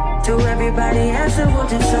 To everybody else, it will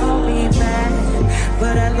just show me back.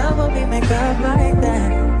 But I love when we make up like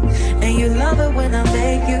that. And you love it when I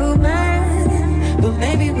make you mad. But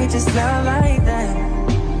maybe we just love like that.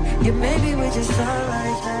 Yeah, maybe we just love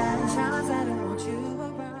like that. Sometimes I don't want you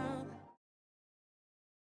around.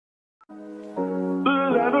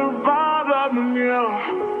 Let her bother me.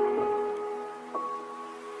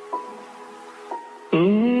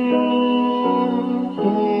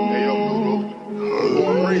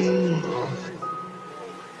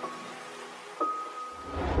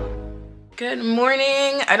 Good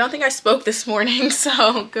morning. I don't think I spoke this morning,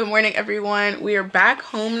 so good morning everyone. We are back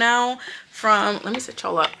home now from, let me sit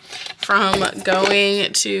y'all up, from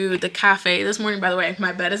going to the cafe this morning. By the way,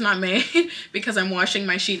 my bed is not made because I'm washing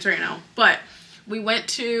my sheets right now, but we went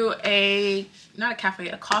to a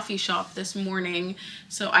coffee shop this morning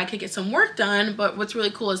so I could get some work done. But what's really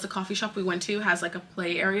cool is the coffee shop we went to has like a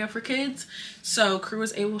play area for kids, so Crew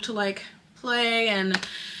was able to like play and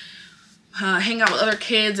hang out with other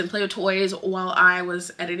kids and play with toys while I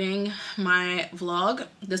was editing my vlog,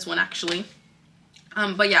 this one actually.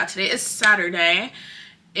 But yeah, today is Saturday.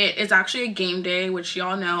 It is actually a game day, which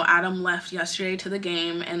y'all know Adam left yesterday to the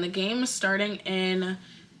game, and the game is starting in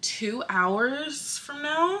 2 hours from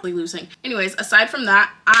now. Losing. Anyways, aside from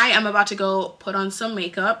that, I am about to go put on some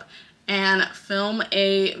makeup and film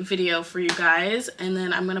a video for you guys, and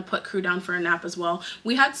then I'm gonna put Crew down for a nap as well.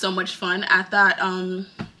 We had so much fun at that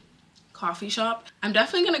coffee shop. I'm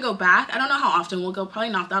definitely gonna go back. I don't know how often we'll go,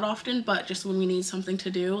 probably not that often, but just when we need something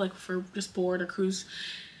to do, like if we're just bored or Crew's,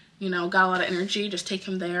 you know, got a lot of energy, just take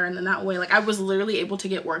him there, and then that way, like, I was literally able to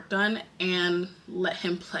get work done and let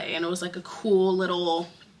him play, and it was like a cool little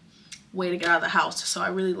way to get out of the house, so I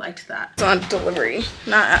really liked that. It's on delivery,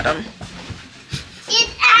 not Adam.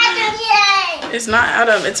 It's Adam, yay! It's not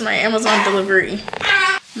Adam, it's my Amazon delivery.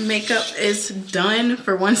 Makeup is done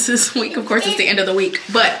for once this week. Of course, it's the end of the week,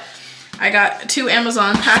 but I got 2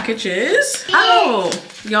 Amazon packages. Oh,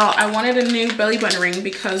 y'all, I wanted a new belly button ring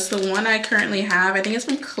because the one I currently have, I think it's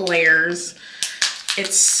from Claire's.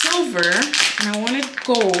 It's silver and I wanted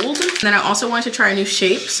gold. And then I also wanted to try a new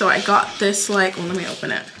shape, so I got this, like, well, let me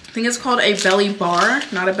open it. I think it's called a belly bar,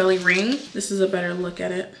 not a belly ring. This is a better look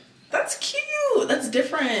at it. That's cute, that's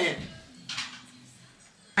different.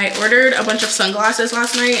 I ordered a bunch of sunglasses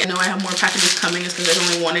last night. I know I have more packages coming just because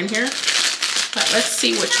there's only one in here. But let's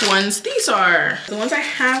see which ones these are. The ones I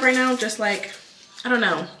have right now, just like, I don't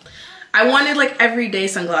know. I wanted like everyday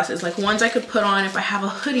sunglasses, like ones I could put on if I have a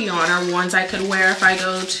hoodie on, or ones I could wear if I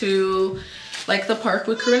go to like the park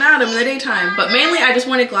with Crew and Adam in the daytime. But mainly I just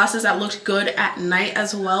wanted glasses that looked good at night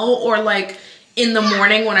as well, or like in the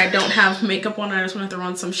morning when I don't have makeup on, I just want to throw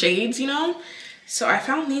on some shades, you know? So I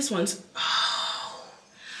found these ones. Oh,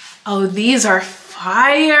 Oh, these are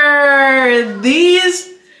fire.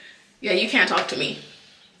 These, yeah, you can't talk to me.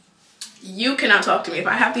 You cannot talk to me. If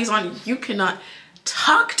I have these on, you cannot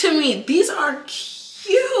talk to me. These are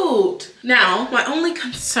cute. Now, my only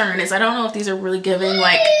concern is I don't know if these are really giving,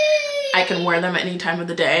 like, I can wear them at any time of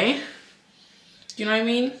the day. You know what I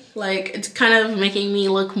mean? Like, it's kind of making me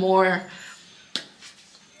look more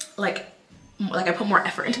like I put more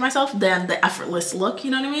effort into myself than the effortless look,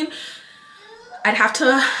 you know what I mean? I'd have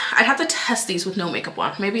to test these with no makeup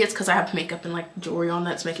on. Maybe it's because I have makeup and like jewelry on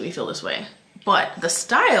that's making me feel this way. But the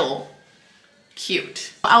style,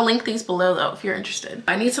 cute. I'll link these below though if you're interested.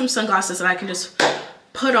 I need some sunglasses that I can just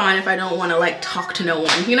put on if I don't want to like talk to no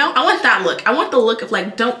one, you know? I want that look. I want the look of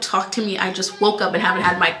like, don't talk to me, I just woke up and haven't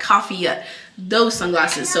had my coffee yet. Those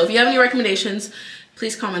sunglasses. So if you have any recommendations,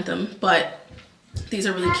 please comment them. But these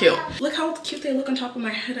are really cute. Look how cute they look on top of my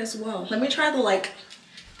head as well. Let me try the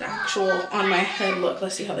actual on my head look.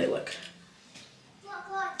 Let's see how they look.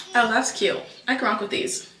 Oh, that's cute. I can rock with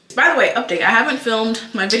these. By the way, update, I haven't filmed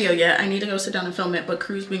my video yet. I need to go sit down and film it, but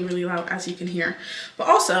crew's being really loud as you can hear. But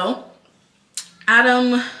also,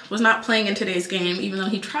 Adam was not playing in today's game, even though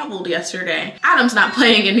he traveled yesterday. Adam's not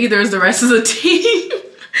playing and neither is the rest of the team.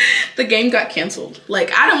 The game got canceled. Like,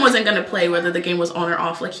 Adam wasn't gonna play whether the game was on or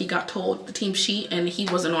off. Like, he got told the team sheet and he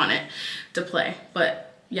wasn't on it to play. But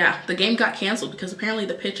yeah, the game got canceled because apparently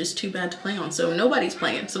the pitch is too bad to play on. So nobody's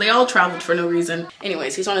playing. So they all traveled for no reason.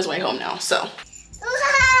 Anyways, he's on his way home now, so.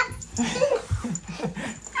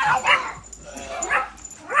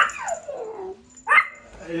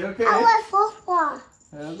 Are you okay? I want football.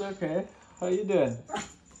 That's okay. How you doing?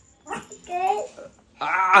 Good.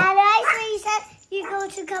 Ah! And I said you go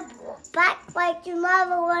to come back like your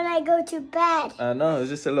mother when I go to bed. I know, it's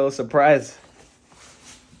just a little surprise.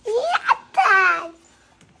 Yeah, Dad.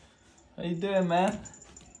 How you doing, man?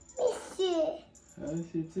 Miss you. I miss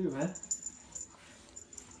you too, man.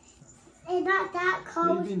 It's not that What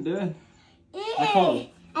cold. have you been doing? Yeah. cold?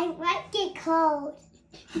 I like it cold.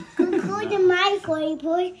 It's cold in my boy,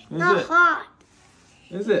 not it? hot.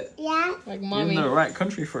 Is it? Yeah. Like You're mommy. in the right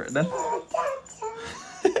country for it then.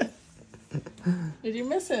 Did you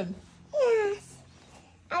miss him? Yes.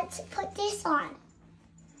 I have to put this on.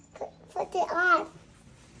 Put it on.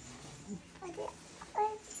 Put it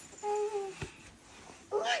on.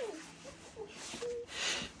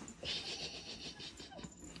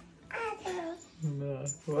 No.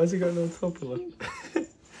 Why's he got no top on?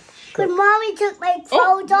 Because mommy took my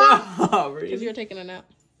clothes off. Oh, Because really? you're taking a nap.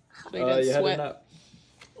 So you Oh, didn't you had a sweat. nap.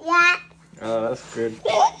 Yeah. Oh, that's good.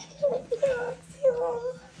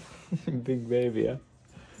 Big baby, huh?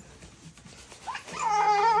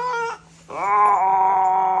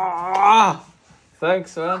 Ah!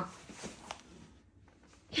 Thanks, man.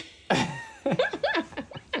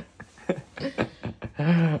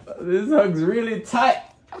 This hug's really tight.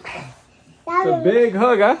 It's a big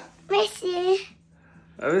hug, huh? Miss you.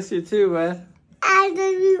 I miss you too, man. And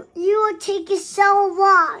you will take it so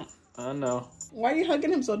long. I know. Why are you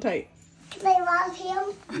hugging him so tight? Because I love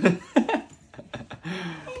him.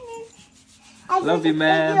 Love you,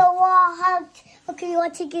 man. You want a hug. Okay, you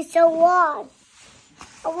want to take it so long.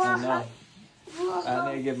 I I want a know. hug.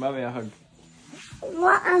 I need to give mommy a hug. I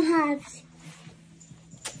want a hug.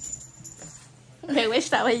 I wish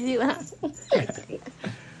that was you, huh?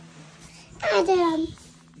 Adam,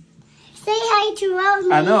 say hi to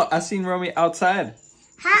Romy. I know. I seen Romy outside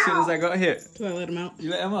How? as soon as I got here. Did I let him out? You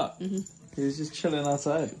let him up? Mm-hmm. He was just chilling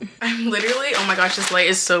outside. I'm literally, oh my gosh, this light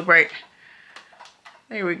is so bright.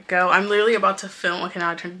 There we go. I'm literally about to film. Okay, now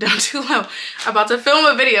I turned it down too low. About to film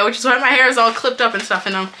a video, which is why my hair is all clipped up and stuff,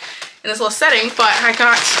 and I'm in this little setting. But I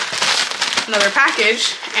got another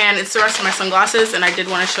package, and it's the rest of my sunglasses, and I did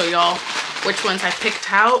want to show y'all which ones I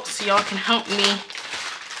picked out, so y'all can help me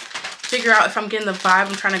figure out if I'm getting the vibe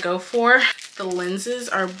I'm trying to go for. The lenses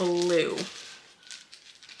are blue.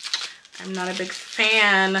 I'm not a big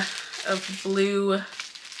fan of blue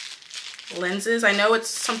lenses. I know it's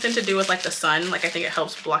something to do with like the sun, like I think it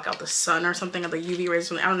helps block out the sun or something, or the UV rays or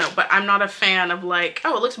something, I don't know, but I'm not a fan of like,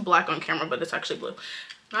 oh, it looks black on camera, but it's actually blue.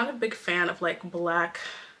 Not a big fan of like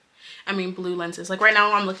blue lenses. Like right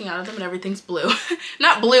now I'm looking at them and everything's blue.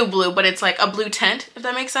 Not blue, but it's like a blue tint, if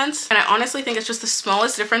that makes sense. And I honestly think it's just the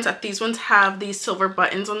smallest difference that these ones have these silver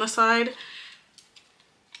buttons on the side.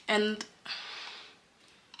 And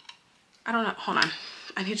I don't know, hold on.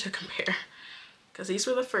 I need to compare. Because these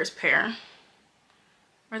were the first pair.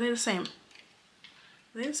 Are they the same? Are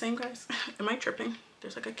they the same, guys? Am I tripping?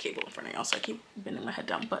 There's like a cable in front of y'all, so I keep bending my head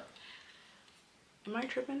down, but am I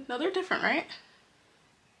tripping? No, they're different, right?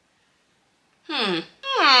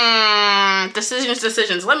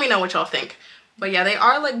 Decisions. Let me know what y'all think. But yeah, they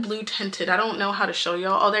are like blue tinted. I don't know how to show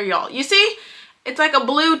y'all. Oh, there y'all. You see? It's like a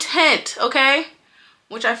blue tint, okay?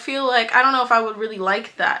 Which I feel like, I don't know if I would really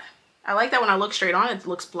like that. I like that when I look straight on, it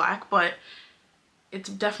looks black, but it's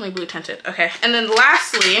definitely blue tinted. Okay, and then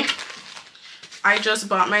lastly, I just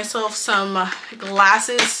bought myself some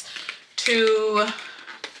glasses to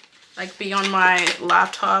like be on my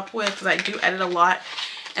laptop with, because I do edit a lot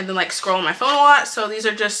and then like scroll on my phone a lot. So these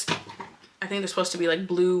are just, I think they're supposed to be like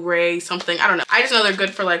Blu-ray something. I don't know. I just know they're good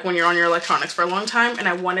for like when you're on your electronics for a long time, and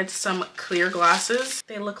I wanted some clear glasses.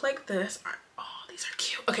 They look like this. Oh, these are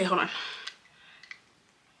cute. Okay, hold on.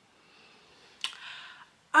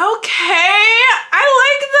 Okay, I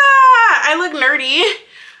like that. I look nerdy.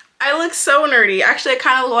 I look so nerdy. Actually, I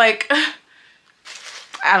kind of like,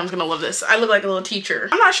 Adam's gonna love this. I look like a little teacher.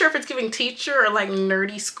 I'm not sure if it's giving teacher or like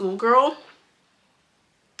nerdy schoolgirl,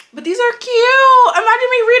 but these are cute. Imagine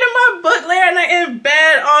me reading my book late at night in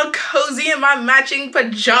bed, all cozy in my matching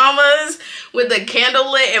pajamas with the candle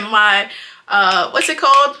lit and my, what's it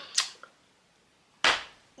called?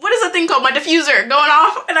 What is the thing called? My diffuser going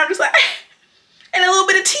off, and I'm just like, and a little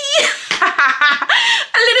bit of tea.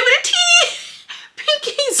 A little bit of tea.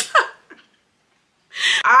 Pinkies.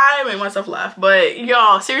 I made myself laugh, but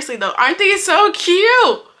y'all, seriously though, aren't they so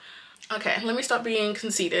cute? Okay, let me stop being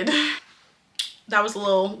conceited. That was a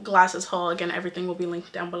little glasses haul. Again, everything will be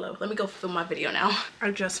linked down below. Let me go film my video now.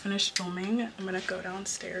 I just finished filming. I'm gonna go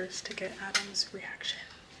downstairs to get Adam's reaction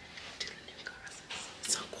to the new glasses.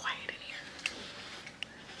 It's so quiet in here.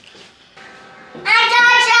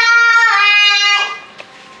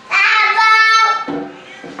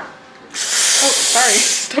 Oh, sorry.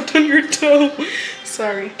 Stepped on your toe.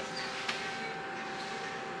 Sorry.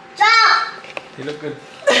 You look good.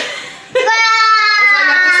 That's all you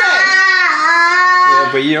have to say.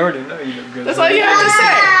 Yeah, but you already know you look good. That's all you have to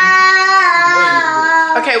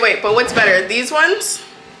say. Okay, wait, but what's better? These ones?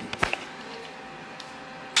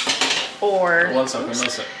 Or... One second, one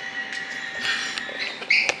second.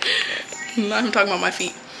 No, I'm talking about my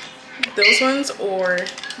feet. Those ones or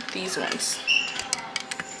these ones?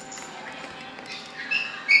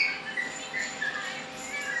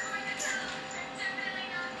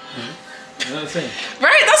 Another thing.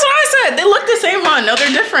 Right, that's what I said. They look the same, huh? No, they're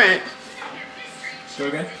different. Go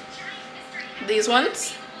again. These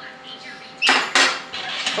ones.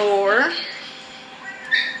 Or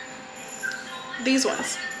these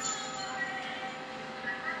ones.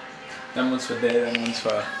 That one's for day, that one's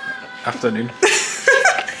for afternoon.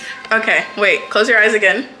 Okay, wait. Close your eyes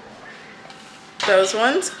again. Those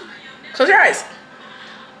ones. Close your eyes.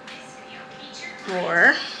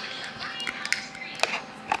 Or...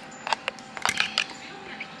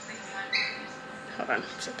 hold on,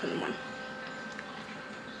 just put them on.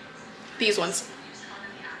 These ones.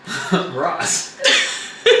 Ross.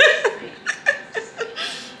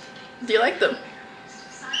 Do you like them?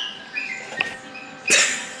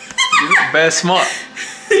 You look bare smart.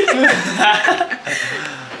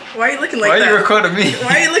 Why are you looking like Why that? are you recording me?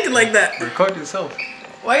 Why are you looking like that? Record yourself.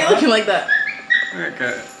 Why are you looking like that? Like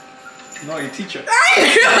a naughty teacher. I knew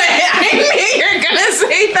it! I knew you were gonna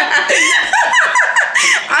say that!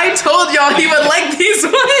 I told y'all he would like these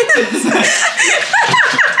ones!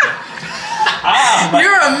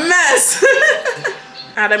 You're a mess!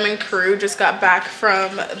 Adam and crew just got back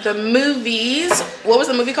from the movies. What was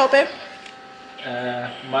the movie called, babe?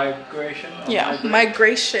 Migration? Yeah,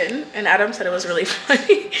 Migration. And Adam said it was really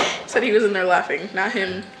funny. Said he was in there laughing, not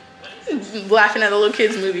him laughing at the little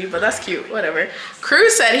kids movie, but that's cute, whatever. Crew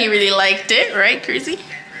said he really liked it, right, Cruzy?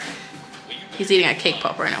 He's eating a cake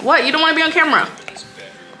pop right now. What? You don't want to be on camera?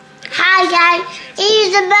 Hi guys,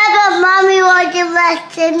 it's about mommy wanted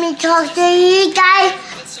let me talk to you guys.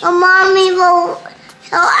 So mommy will,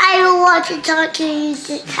 so I will want to talk to you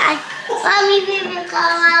this time. Mommy, people call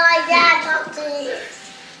my dad talk to you.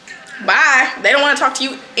 Bye. They don't want to talk to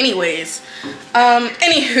you anyways.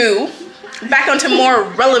 Anywho, back onto more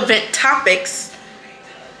relevant topics.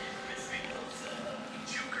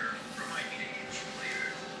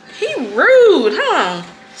 He rude, huh?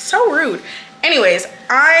 So rude. Anyways,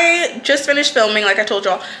 I just finished filming, like I told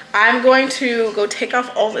y'all. I'm going to go take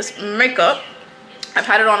off all this makeup. I've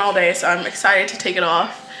had it on all day, so I'm excited to take it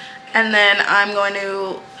off. And then I'm going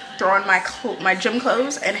to throw on my gym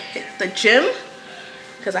clothes and hit the gym,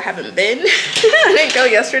 because I haven't been. I didn't go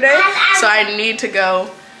yesterday, so I need to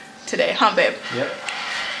go today. Huh, babe? Yep.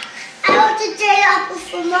 I want to stay up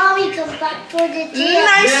before mommy comes back for the gym.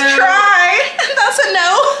 Nice try. That's a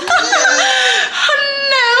no.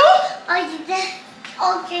 No.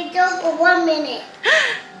 Okay, go for 1 minute.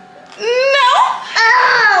 No.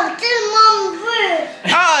 Oh, this mom's rude.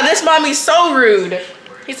 Oh, this mommy's so rude.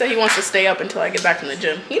 He said he wants to stay up until I get back from the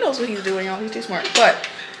gym. He knows what he's doing, y'all. He's too smart. But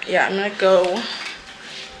yeah, I'm gonna go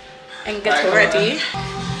and get ready.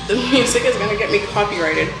 The music is gonna get me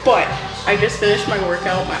copyrighted, but I just finished my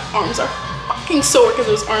workout. My arms are fucking sore because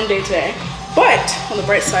it was arm day today. But on the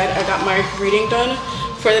bright side, I got my reading done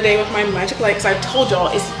for the day with my magic light, because I told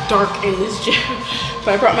y'all it's dark in this gym.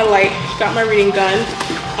 But I brought my light, got my reading done,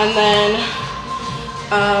 and then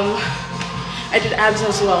I did abs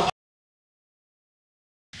as well.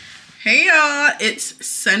 Hey y'all, it's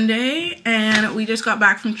Sunday and we just got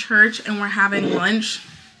back from church and we're having lunch.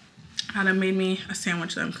 Adam made me a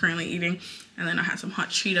sandwich that I'm currently eating, and then I had some hot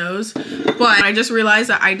Cheetos. But I just realized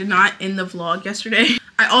that I did not end the vlog yesterday.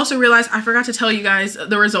 I also realized I forgot to tell you guys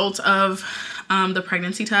the results of the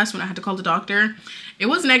pregnancy test when I had to call the doctor. It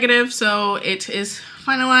was negative, so it is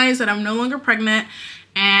finalized that I'm no longer pregnant,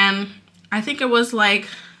 and I think it was like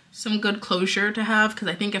some good closure to have, because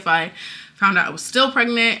I think if I found out I was still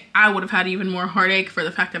pregnant, I would have had even more heartache for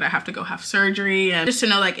the fact that I have to go have surgery, and just to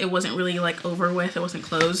know like it wasn't really like over with, it wasn't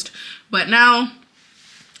closed. But now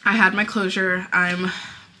I had my closure. I'm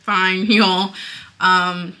fine, y'all.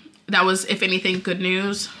 That was, if anything, good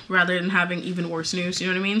news rather than having even worse news, you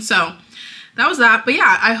know what I mean? So that was that. But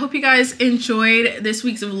yeah, I hope you guys enjoyed this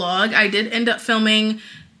week's vlog. I did end up filming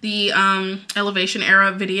the elevation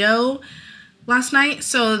era video last night,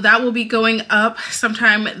 so that will be going up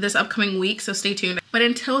sometime this upcoming week, so stay tuned. But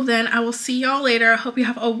until then, I will see y'all later. I hope you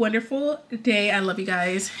have a wonderful day. I love you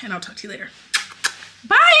guys, and I'll talk to you later.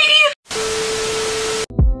 Bye.